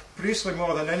Priestley,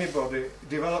 more than anybody,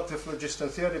 developed the phlogiston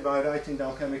theory by writing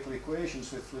down chemical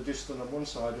equations with phlogiston on one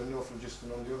side and no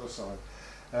phlogiston on the other side.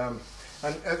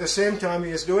 And at the same time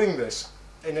he is doing this,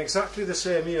 in exactly the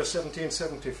same year,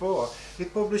 1774, he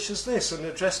publishes this, an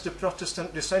address to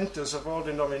Protestant dissenters of all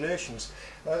denominations.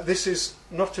 This is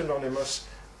not anonymous.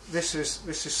 This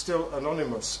is still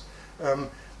anonymous,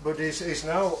 but he's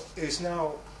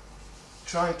now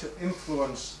trying to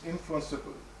influence the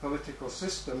political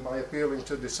system by appealing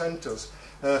to dissenters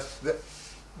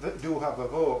that do have a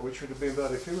vote, which would have been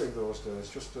very few in those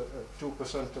days. Just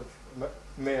 2% of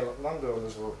male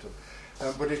landowners voted,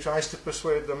 but he tries to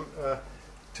persuade them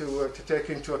to take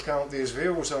into account these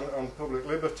views on public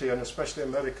liberty and especially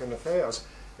American affairs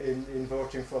in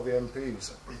voting for the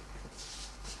MPs.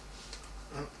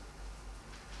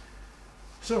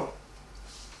 So,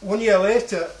 1 year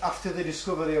later, after the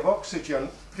discovery of oxygen,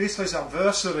 Priestley's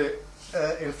adversary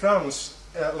in France,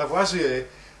 Lavoisier,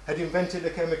 had invented a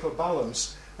chemical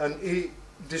balance, and he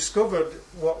discovered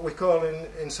what we call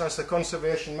in science the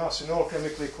conservation mass. In all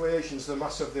chemical equations, the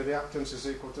mass of the reactants is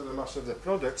equal to the mass of the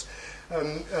products.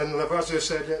 And Lavoisier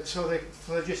said, so the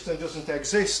phlogiston doesn't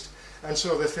exist. and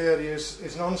so the theory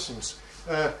is nonsense.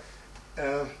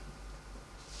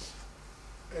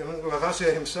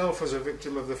 Lavoisier himself was a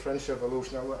victim of the French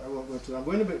Revolution. I won't go into that. I'm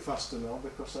going a bit faster now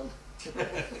because I'm...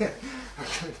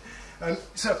 And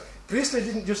so Priestley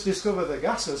didn't just discover the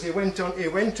gases. He went on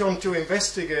to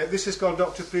investigate. This is called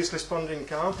Dr. Priestley's Ponding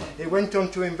Calm. He went on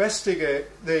to investigate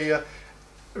the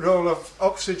role of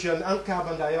oxygen and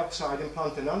carbon dioxide in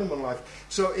plant and animal life.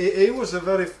 So he was the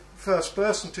very first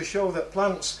person to show that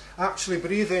plants actually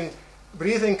breathe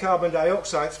in carbon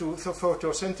dioxide through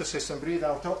photosynthesis and breathe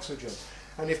out oxygen.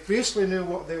 And if Priestley knew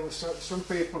what some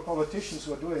people, politicians,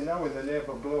 were doing now in the name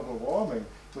of global warming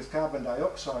with carbon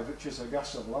dioxide, which is a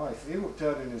gas of life, he would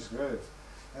turn in his grave.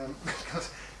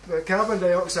 Because the carbon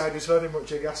dioxide is very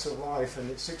much a gas of life, and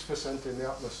it's 6% in the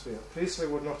atmosphere. Priestley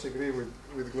would not agree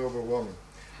with global warming.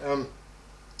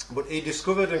 But he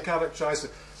discovered and characterised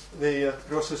the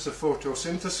process of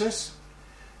photosynthesis.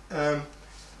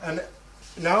 And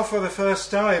now for the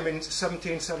first time in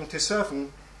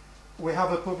 1777, we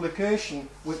have a publication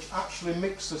which actually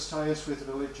mixes science with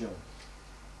religion.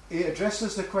 He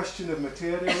addresses the question of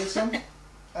materialism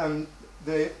and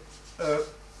the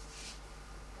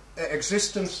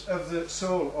existence of the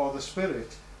soul or the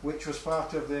spirit, which was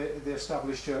part of the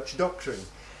established church doctrine.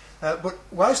 But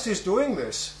whilst he's doing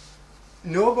this,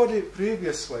 nobody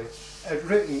previously had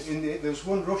written, there was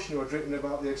one Russian who had written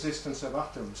about the existence of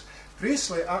atoms.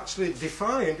 Priestley actually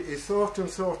defined, he thought and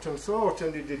thought and thought,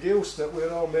 and he deduced that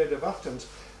we're all made of atoms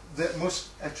that must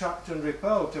attract and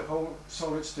repel to hold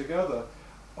solids together.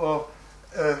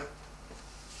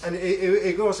 And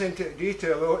he goes into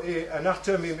detail. An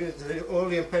atom is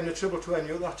only impenetrable to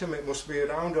any other atom. It must be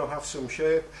round or have some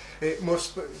shape. It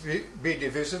must be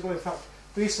divisible. In fact,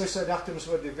 Priestley said atoms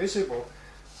were divisible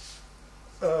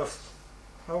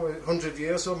 100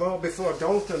 years or more before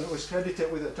Dalton was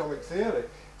credited with atomic theory.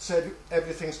 Said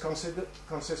everything's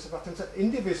consists of atoms,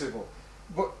 indivisible.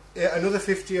 But another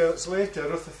 50 years later,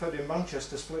 Rutherford in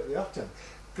Manchester split the atom.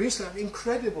 Priestley had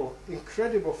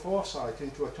incredible foresight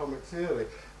into atomic theory.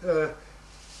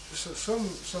 Some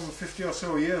 50 or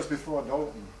so years before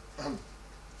Dalton.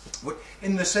 But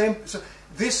in the same, so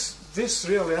this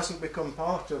really hasn't become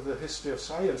part of the history of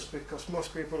science because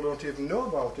most people don't even know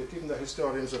about it. Even the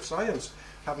historians of science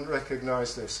haven't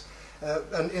recognised this.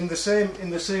 And in the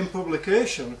same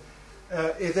publication,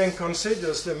 he then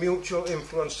considers the mutual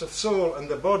influence of soul and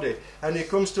the body, and he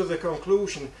comes to the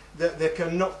conclusion that there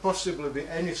cannot possibly be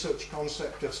any such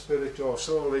concept of spirit or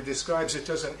soul. He describes it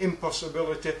as an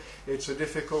impossibility, it's a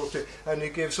difficulty, and he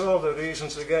gives all the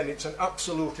reasons. Again, it's an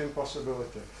absolute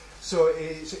impossibility. So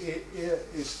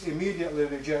he's immediately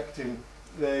rejecting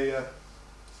the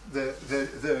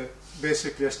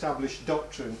basically established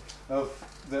doctrine of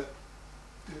that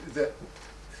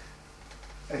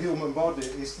a human body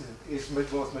is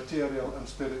both material and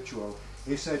spiritual.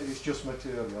 He said it's just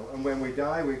material, and when we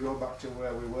die we go back to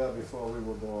where we were before we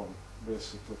were born,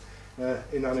 basically,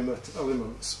 inanimate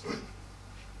elements.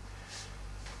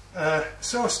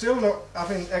 So still not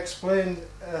having explained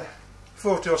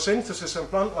photosynthesis and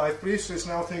plant life, Priestley is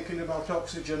now thinking about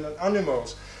oxygen and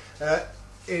animals.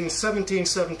 In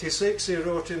 1776 he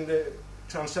wrote in the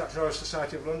Transactional Royal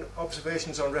Society of London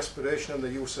observations on respiration and the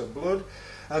use of blood,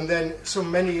 and then some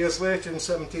many years later in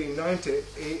 1790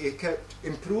 he kept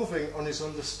improving on his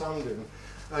understanding,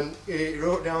 and he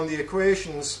wrote down the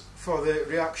equations for the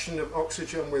reaction of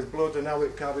oxygen with blood and how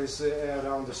it carries the air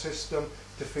around the system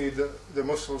to feed the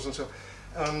muscles and so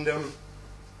on. And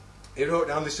he wrote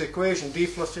down this equation, D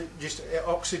plus just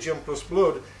oxygen plus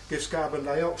blood gives carbon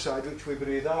dioxide, which we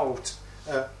breathe out,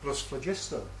 plus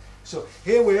phlogiston. So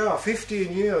here we are,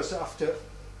 15 years after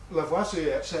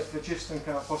Lavoisier said phlogiston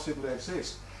can't possibly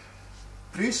exist.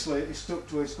 Priestley is stuck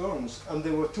to his guns, and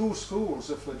there were two schools,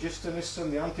 the phlogistonists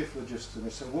and the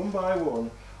anti-phlogistonists, and one by one,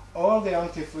 all the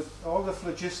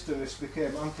phlogistonists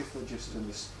became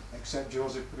anti-phlogistonists, except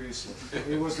Joseph Priestley.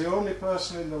 He was the only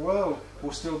person in the world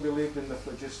who still believed in the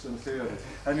phlogiston theory,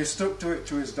 and he stuck to it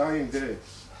to his dying day.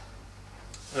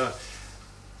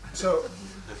 So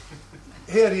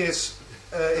here he is.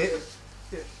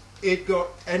 He'd got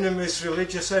enemies,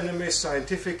 religious enemies,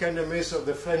 scientific enemies of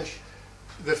the French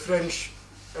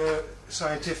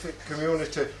scientific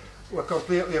community were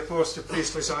completely opposed to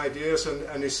Priestley's ideas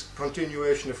and his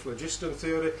continuation of phlogiston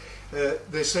theory.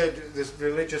 They said the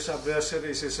religious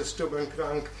adversaries is a stubborn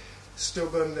crank,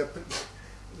 stubborn.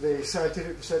 The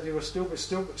scientific said he was stupid.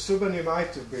 Stubborn he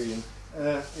might have been,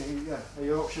 a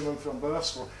Yorkshireman from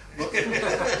Bristol, but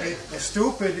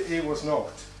stupid he was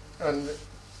not. And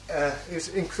his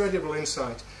incredible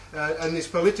insight. And his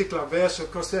political adverse,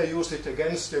 of course, they used it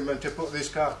against him and to put these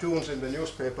cartoons in the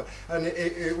newspaper. And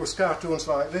it was cartoons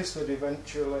like this that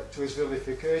eventually led to his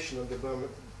vilification of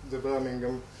the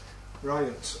Birmingham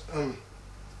riots.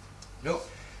 No.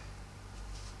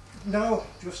 Now,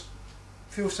 just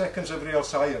a few seconds of real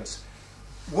science.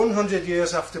 100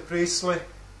 years after Priestley,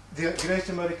 the great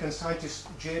American scientist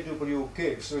J.W.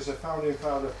 Gibbs, who is a founding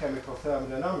father of chemical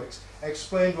thermodynamics,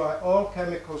 explained why all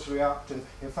chemicals react, and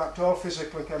in fact all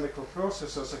physical and chemical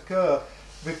processes occur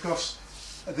because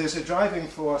there's a driving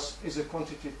force is a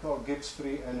quantity called Gibbs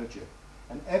free energy.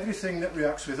 And everything that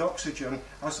reacts with oxygen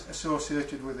has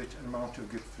associated with it an amount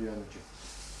of Gibbs free energy.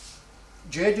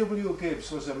 J.W.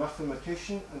 Gibbs was a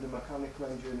mathematician and a mechanical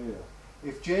engineer.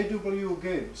 If J.W.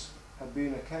 Gibbs had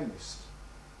been a chemist,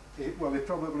 he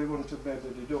probably wouldn't have made the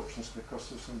deductions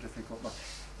because of some difficult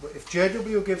math. But if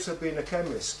J.W. Gibbs had been a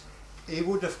chemist, he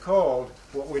would have called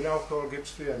what we now call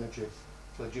Gibbs free energy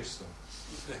phlogiston.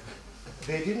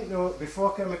 They didn't know,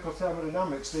 before chemical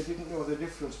thermodynamics, they didn't know the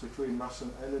difference between mass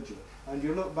and energy. And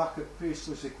you look back at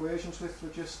Priestley's equations with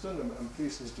phlogiston and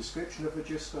Priestley's description of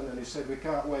phlogiston, and he said we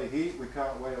can't weigh heat, we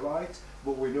can't weigh light,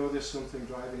 but we know there's something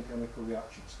driving chemical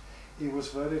reactions. He was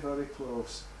very, very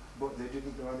close, but they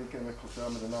didn't know any chemical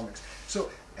thermodynamics. So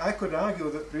I could argue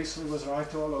that Priestley was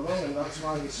right all along, and that's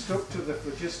why he stuck to the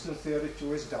phlogiston theory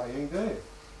to his dying day.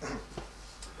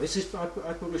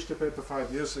 I published a paper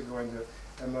 5 years ago in the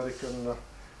American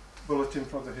Bulletin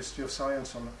for the History of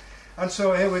Science on it. And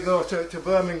so here we go to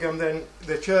Birmingham. Then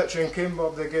the church in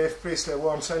Kimbob, they gave Priestley a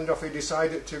warm send-off. He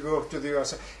decided to go to the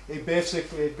US. He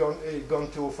basically had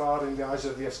gone too far in the eyes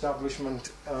of the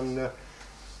establishment, and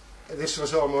this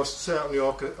was almost certainly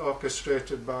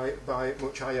orchestrated by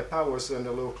much higher powers than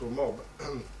the local mob.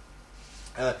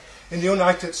 In the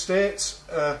United States,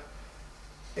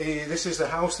 this is the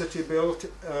house that he built.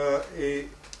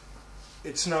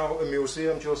 It's now a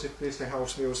museum, Joseph Priestley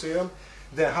House Museum.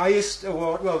 The highest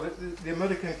award, well, the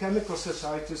American Chemical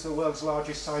Society is the world's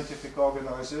largest scientific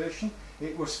organisation.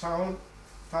 It was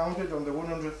founded on the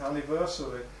 100th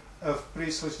anniversary of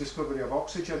Priestley's discovery of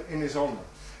oxygen in his honour.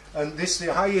 And this,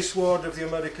 the highest award of the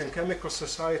American Chemical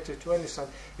Society to any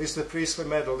science, is the Priestley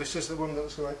Medal. This is the one that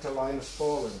was going to Linus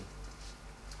Pauling.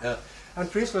 And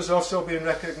Priestley has also been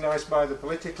recognised by the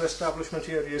political establishment.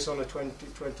 Here he is on a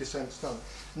 20-cent stamp.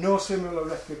 No similar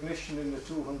recognition in the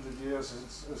 200 years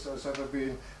has ever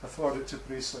been afforded to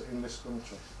Priestley in this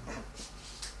country.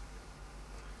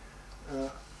 Am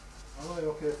I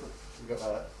okay for... You've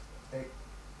got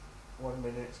 1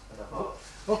 minute and a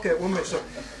half. Okay, 1 minute. So,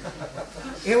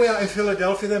 here we are in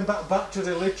Philadelphia, then back to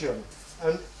religion.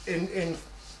 And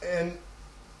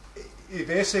he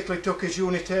basically took his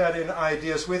Unitarian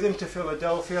ideas with him to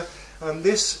Philadelphia, and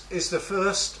this is the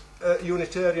first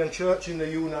Unitarian church in the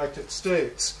United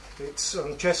States. It's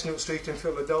on Chestnut Street in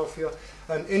Philadelphia,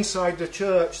 and inside the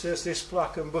church there's this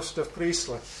plaque and bust of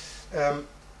Priestley. And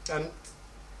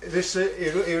this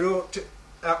he wrote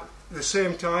at the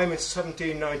same time, in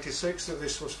 1796 that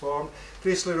this was formed.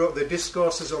 Priestley wrote the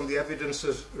Discourses on the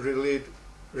Evidences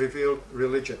Revealed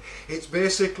Religion. It's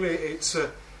basically,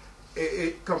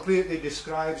 it completely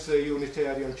describes the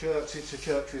Unitarian church. It's a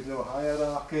church with no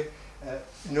hierarchy.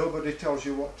 Nobody tells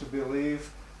you what to believe.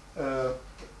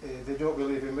 They don't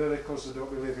believe in miracles. They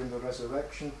don't believe in the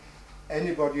resurrection.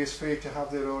 Anybody is free to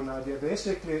have their own idea.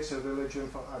 Basically, it's a religion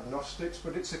for agnostics,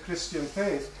 but it's a Christian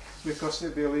faith because they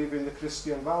believe in the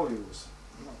Christian values.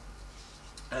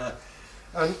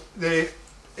 And the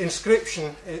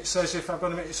inscription, it says, if I'm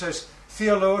going to, it says,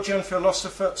 theologian,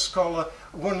 philosopher, scholar,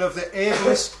 one of the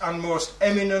ablest and most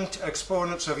eminent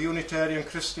exponents of Unitarian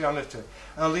Christianity.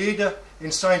 A leader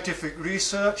in scientific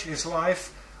research, his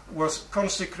life was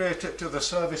consecrated to the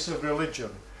service of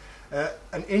religion.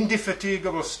 An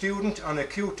indefatigable student, an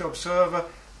acute observer,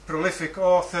 prolific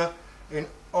author, in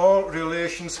all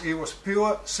relations he was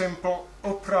pure, simple,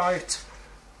 upright,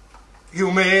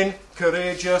 humane,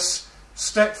 courageous,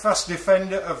 steadfast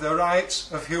defender of the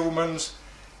rights of humans.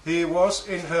 He was,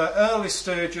 in her early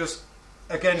stages,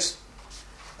 against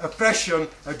oppression,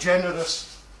 a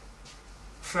generous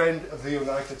friend of the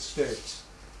United States.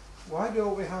 Why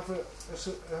don't we have a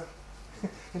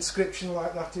inscription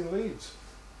like that in Leeds?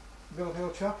 Bill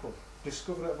Hill Chapel,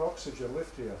 discoverer of oxygen,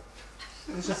 lived here.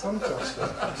 These are fantastic.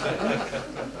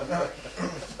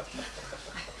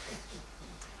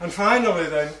 And finally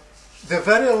then, the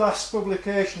very last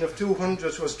publication of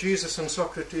 200s was Jesus and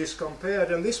Socrates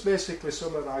Compared, and this basically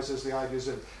summarises the ideas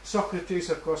of Socrates.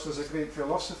 Of course, was a Greek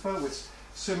philosopher with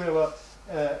similar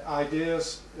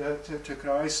ideas to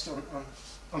Christ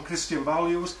on Christian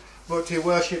values, but he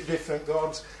worshipped different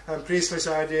gods. And Priestley's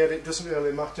idea that it doesn't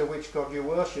really matter which god you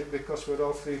worship because we're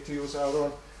all free to use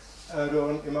our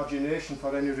own imagination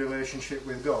for any relationship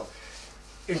with God.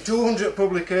 In 200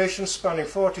 publications spanning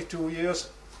 42 years,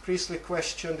 Priestley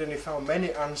questioned and he found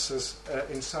many answers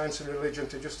in science and religion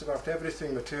to just about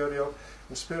everything material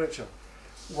and spiritual.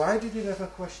 Why did he never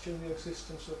question the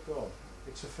existence of God?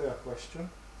 It's a fair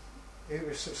question. He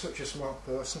was such a smart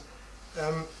person.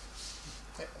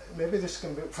 Maybe this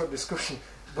can be up for discussion,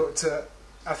 but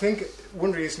I think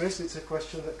one reason is it's a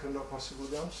question that cannot possibly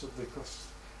be answered because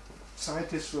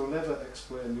scientists will never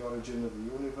explain the origin of the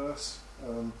universe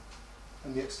and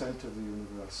the extent of the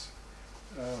universe.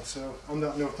 So on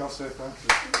that note, I'll say thank you.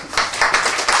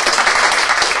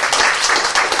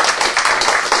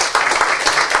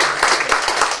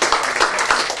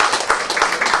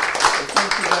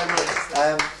 Thank you very much.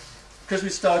 Because we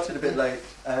started a bit late,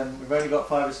 we've only got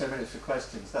 5 or 7 minutes for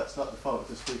questions. That's not the fault of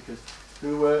the speakers,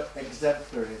 who were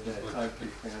exemplary in their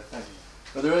timekeeping, I think.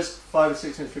 But there is 5 or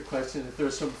 6 minutes for questions. If there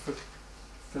are some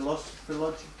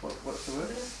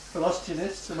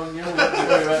philogenists among you,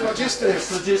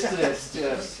 phlogistionists,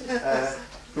 yes,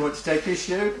 who want to take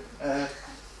issue,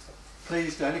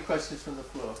 please do. Any questions from the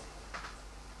floor?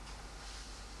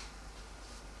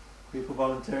 People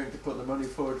volunteering to put the money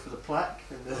forward for the plaque,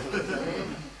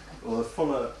 or a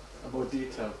fuller, a more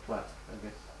detailed plaque, I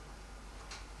guess.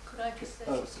 Could I just say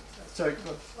something? Sorry,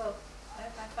 go on. Well, I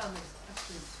found this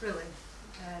absolutely thrilling,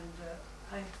 and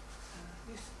I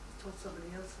told somebody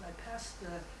else that I passed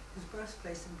his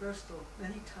birthplace in Bristol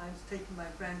many times, taking my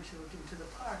grandchildren to the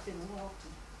park in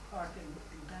Walton Park in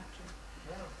Bachelor.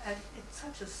 Yeah. And it's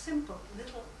such a simple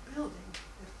little building.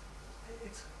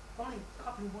 It's only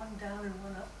probably one down and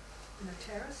one up in a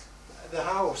terrace. The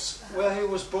house where he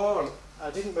was born, I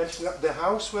didn't mention that, the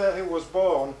house where he was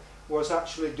born was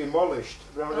actually demolished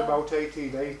around about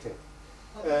 1880.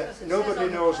 Nobody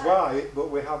knows why, but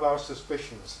we have our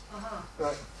suspicions.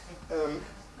 Right.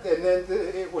 And then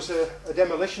it was a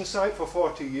demolition site for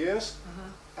 40 years,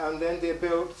 and then they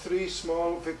built 3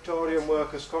 small Victorian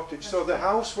workers' cottages. So the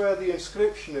house where the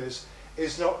inscription is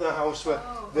not the house where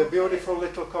the beautiful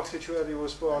little cottage where he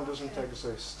was born doesn't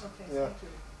exist. Okay, yeah. Thank you.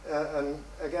 And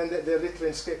again, the little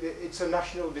inscription, it's a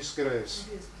national disgrace.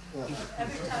 It is. Yeah.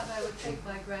 Every time I would take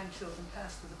my grandchildren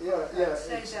past the park, I'd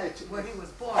say that where he was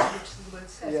born, which is what it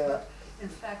says, but in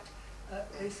fact,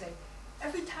 they say,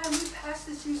 every time we pass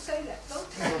this, you say that, don't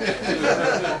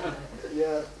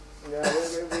you?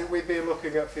 We'd be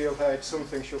looking at Fieldhead,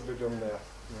 something should be done there.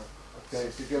 Yeah. Okay,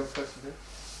 did you have a question there?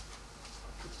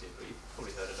 But you've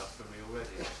probably heard enough from me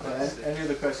already. Any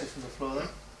other questions from the floor then?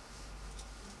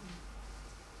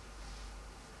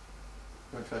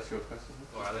 You want to ask your question?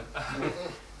 All right then.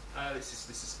 This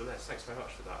is for Les. Thanks very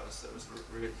much for that. That was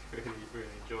really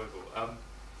enjoyable. I'm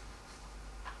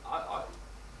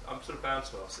sort of bound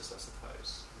to ask this, I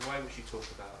suppose. The way in which you talk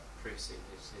about Priestley and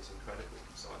his incredible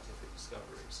scientific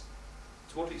discoveries,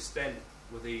 to what extent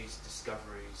were these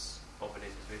discoveries of an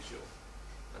individual,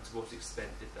 and to what extent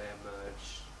did they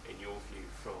emerge, in your view,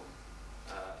 from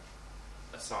a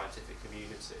scientific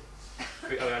community? I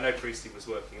mean, I know Priestley was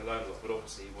working alone a lot, but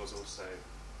obviously he was also,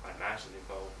 I imagine,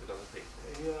 involved with other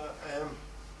people. Yeah,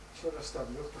 should I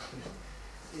stand up?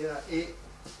 Yeah,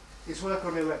 his work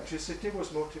on electricity was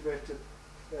motivated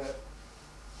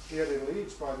here in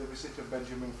Leeds by the visit of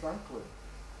Benjamin Franklin.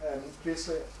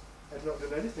 Priestley had not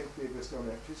done anything previously on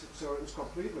electricity, so it was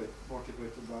completely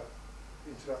motivated by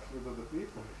interaction with other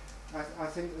people. I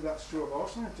think that's true of all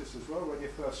scientists as well. When you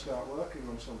first start working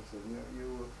on something,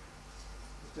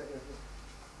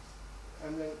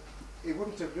 and then he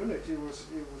wouldn't have done it. He was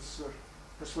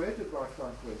persuaded by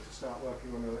Franklin to start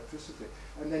working on electricity,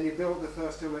 and then he built the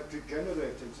first electric generator.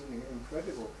 It's an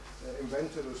incredible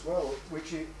inventor as well, which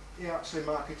he actually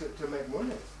marketed to make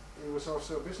money. He was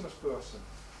also a business person,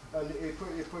 and he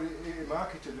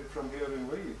marketed it from here in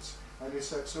Leeds. And he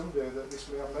said someday that this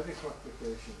may have medical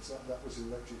applications. That was the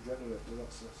electric generator.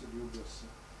 That's a dubious.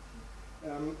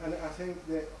 And I think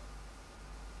that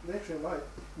later in life,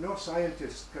 no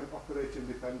scientist can operate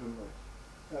independently.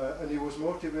 And he was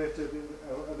motivated in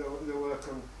the work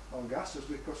on gases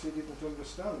because he didn't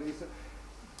understand.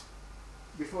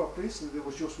 Before Priestley, there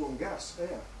was just one gas,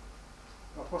 air,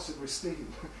 or possibly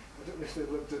steam. I don't know if they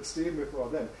looked at steam before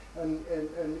then. And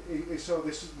he saw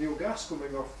this new gas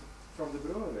coming off from the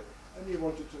brewery. And he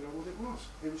wanted to know what it was.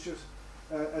 It was just,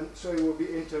 and so he would be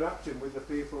interacting with the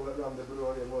people that ran the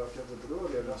brewery and worked at the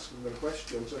brewery and asking them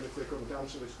questions. And if they couldn't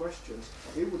answer his questions,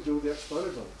 he would do the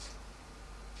experiments.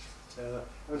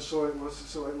 And so it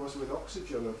was with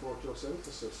oxygen and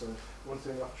photosynthesis and one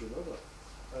thing after another.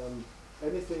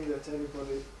 Anything that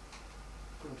anybody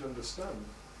couldn't understand,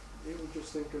 he would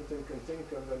just think and think and think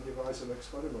and then devise an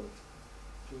experiment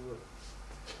to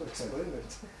explain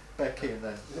it. Becky and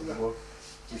then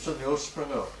you suddenly all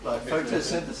sprung up. Like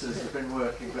photosynthesis has been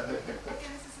working, but Again,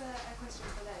 this is a question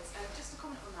for Les. Just to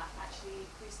comment on that, actually,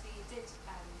 Priestley did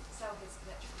sell his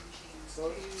electrical machines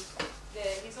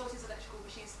he sold his electrical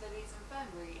machines to the Leeds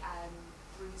Infirmary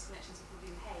through his connections with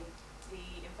William Hay.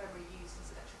 The infirmary used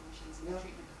his electrical machines in the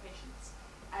treatment of patients.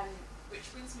 Which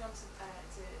brings me on to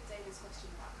David's question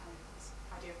about kind of this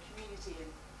idea of community and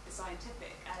the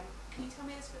scientific. Can you tell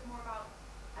me a little bit more about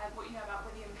what you know about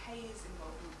William Hay's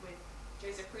involvement with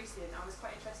Joseph Priestley? And I was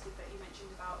quite interested that you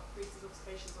mentioned about Priestley's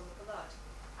observations on the blood,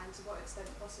 and to what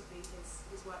extent possibly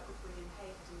his work with William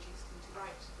Hay had induced him to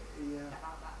write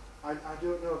about that. I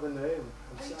don't know the name.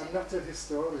 I'm not a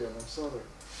historian, I'm sorry.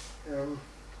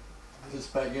 I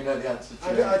suspect you know the answer to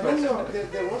I that don't know.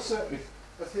 question. There was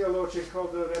a theologian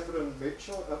called the Reverend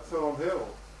Mitchell at Thornhill,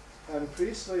 and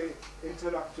Priestley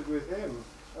interacted with him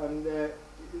and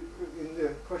in the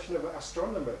question of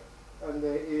astronomy, and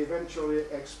he eventually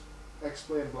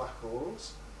explained black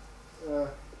holes.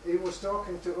 He was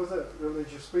talking to other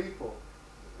religious people,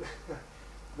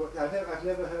 but I've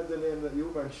never heard the name that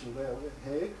you mentioned there.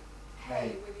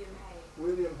 Hay, William Hay.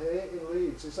 William Hay in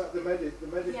Leeds. Is that the medical? Yeah, the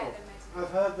medical. I've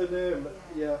heard the name.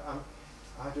 Yeah,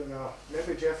 I don't know.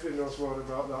 Maybe Geoffrey knows more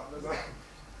about that than I.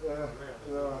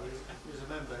 There's a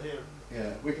member here.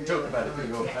 Yeah, we can talk about it in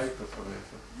your paper probably.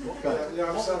 What were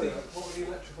the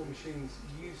electrical machines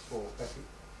used for, Becky?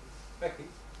 Becky,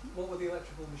 what were the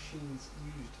electrical machines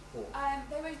used for?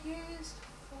 They were used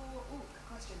for. Good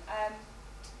question.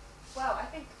 Well, I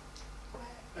think.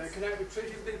 Can I be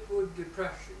treating people with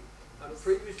depression? And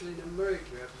previously in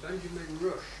America, Benjamin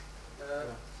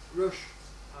Rush,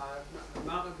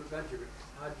 Martin Benjamin,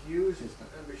 had used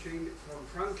a machine from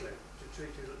Franklin to treat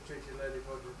a lady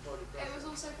for depression. It was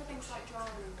also for things like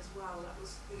drowning as well. That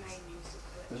was the main use of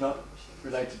the They're not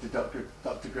related to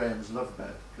Dr. Graham's love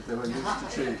bed, because they were used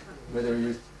to treat, where they were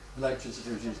used,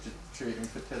 electricity was used to treat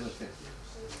infertility.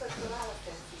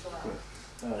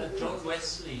 John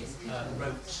Wesley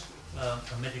wrote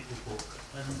a medical book,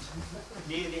 and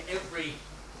nearly every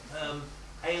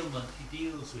ailment he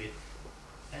deals with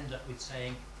ends up with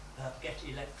saying, get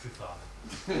electrified.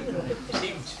 It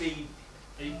seems to be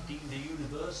the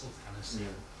universal panacea.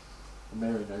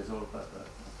 Mary knows all about that.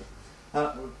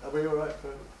 Are we all right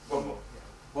for one more?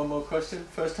 One more question.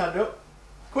 First hand up.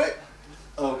 Quick.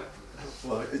 Oh,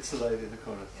 well, it's the lady in the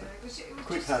corner. So. It was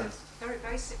Quick just hands. a very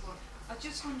basic one. I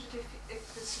just wondered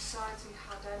if the society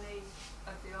had any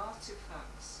of the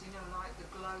artefacts, you know, like the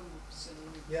globes and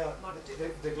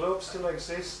the globes still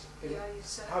exist in you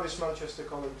Harris Manchester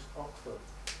College, Oxford.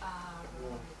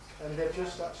 Right. And they've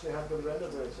just actually had them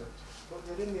renovated. But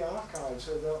they're in the archives,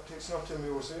 so it's not a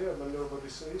museum and nobody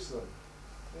sees them.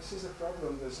 This is a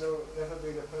problem. There's never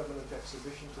been a permanent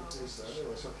exhibition to this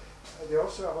anyway. So they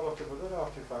also have a lot of other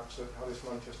artefacts at Harris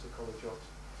Manchester College,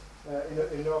 Oxford.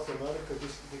 In North America,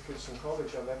 Dickinson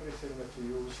College had everything that he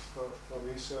used for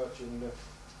research in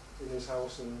his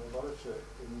house and laboratory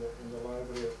in the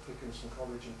library at Dickinson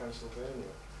College in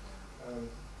Pennsylvania.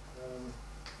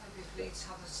 Maybe Leeds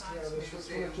have a science there's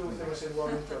museum. two things in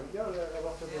Warrington. A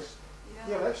lot of us.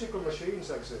 The electrical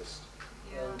machines exist.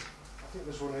 I think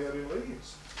there's one here in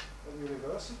Leeds at the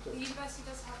university. The university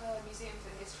does have a museum for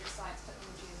the history of science,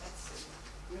 technology and medicine,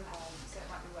 so it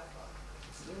might be worthwhile.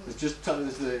 Just tell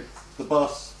us the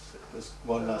boss. There's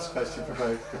one last question for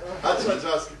both. I just wanted to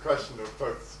ask a question of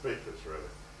both speakers,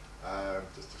 really,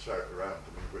 just to show it around.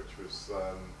 Which was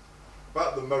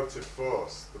about the motive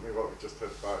force. What we just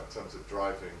heard about in terms of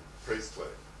driving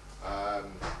Priestley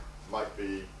might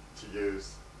be, to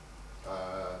use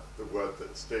the word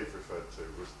that Steve referred to,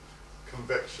 was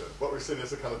conviction. What we've seen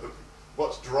is a kind of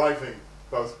what's driving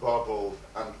both Barbauld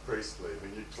and Priestley.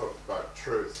 You talked about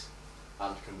truth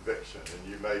and conviction,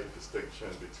 and you made a distinction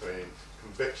between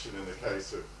conviction in the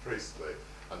case of Priestley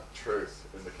and truth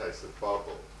in the case of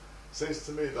Barbauld. Seems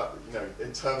to me that,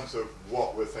 in terms of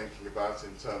what we're thinking about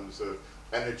in terms of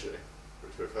energy,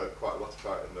 which we've heard quite a lot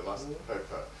about in the last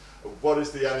paper, what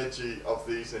is the energy of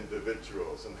these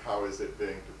individuals and how is it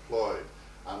being deployed,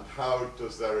 and how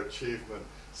does their achievement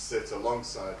sit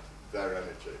alongside their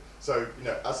energy? So,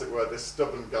 as it were, this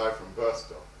stubborn guy from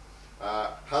Bristol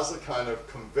has a kind of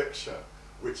conviction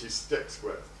which he sticks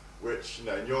with, which,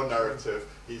 in your narrative,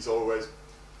 he's always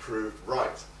proved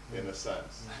right, in a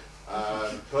sense.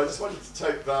 But I just wanted to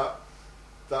take that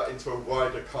into a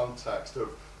wider context of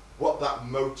what that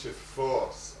motive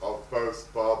force of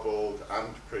both Barbauld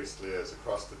and Priestley is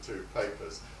across the two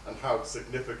papers, and how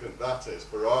significant that is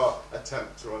for our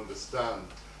attempt to understand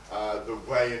the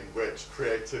way in which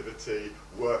creativity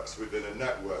works within a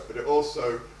network, but it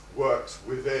also works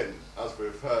within, as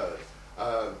we've heard,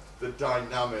 the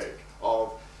dynamic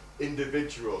of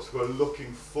individuals who are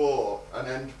looking for an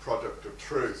end product of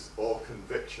truth or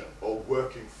conviction, or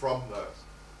working from those.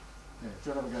 Yeah, do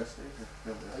you want to have a go, Steve?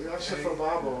 Are you actually for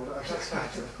Barbauld?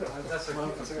 That's a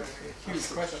huge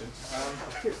question.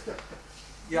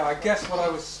 Yeah, I guess what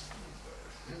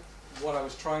I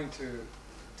was trying to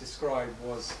describe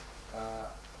was a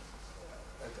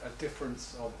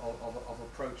difference of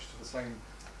approach to the same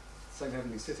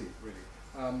heavenly city, really.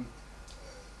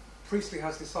 Priestley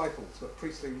has disciples, but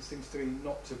Priestley seems to be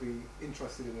not to be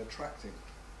interested in attracting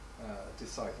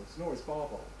disciples, nor is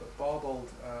Barbauld. But Barbauld,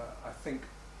 I think,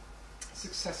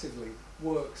 successively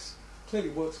clearly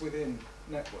works within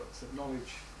networks. That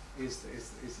knowledge is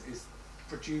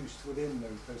produced within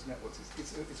those networks.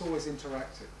 It's always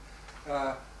interactive.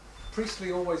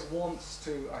 Priestley always wants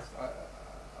to,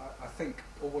 I think,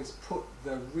 always put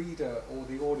the reader or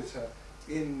the auditor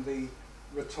in the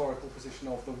rhetorical position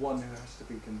of the one who has to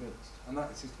be convinced, and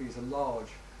that seems to be a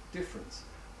large difference.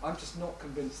 I'm just not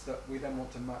convinced that we then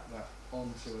want to map that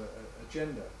onto a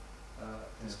gender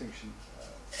distinction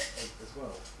as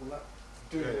well. Will that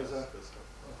do it as a...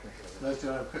 Okay. No, do you want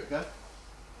to have a quick go?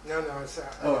 No, it's,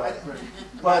 I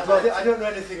don't know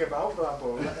anything about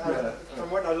Barbauld, from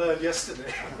what I learned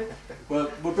yesterday. Well,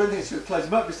 we're bringing this to a close.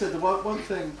 It might be said that one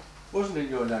thing wasn't in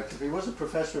your note. He was a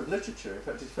professor of literature. In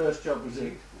fact, his first job was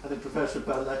in, I think, professor of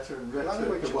belles lettres and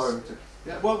rhetoric at Warrington.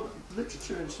 Yeah, well,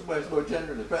 literature in some ways more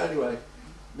generally. But anyway,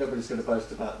 nobody's going to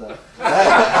boast about that.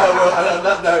 On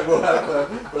that note, we'll have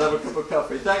a cup of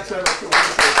coffee. Thanks very much.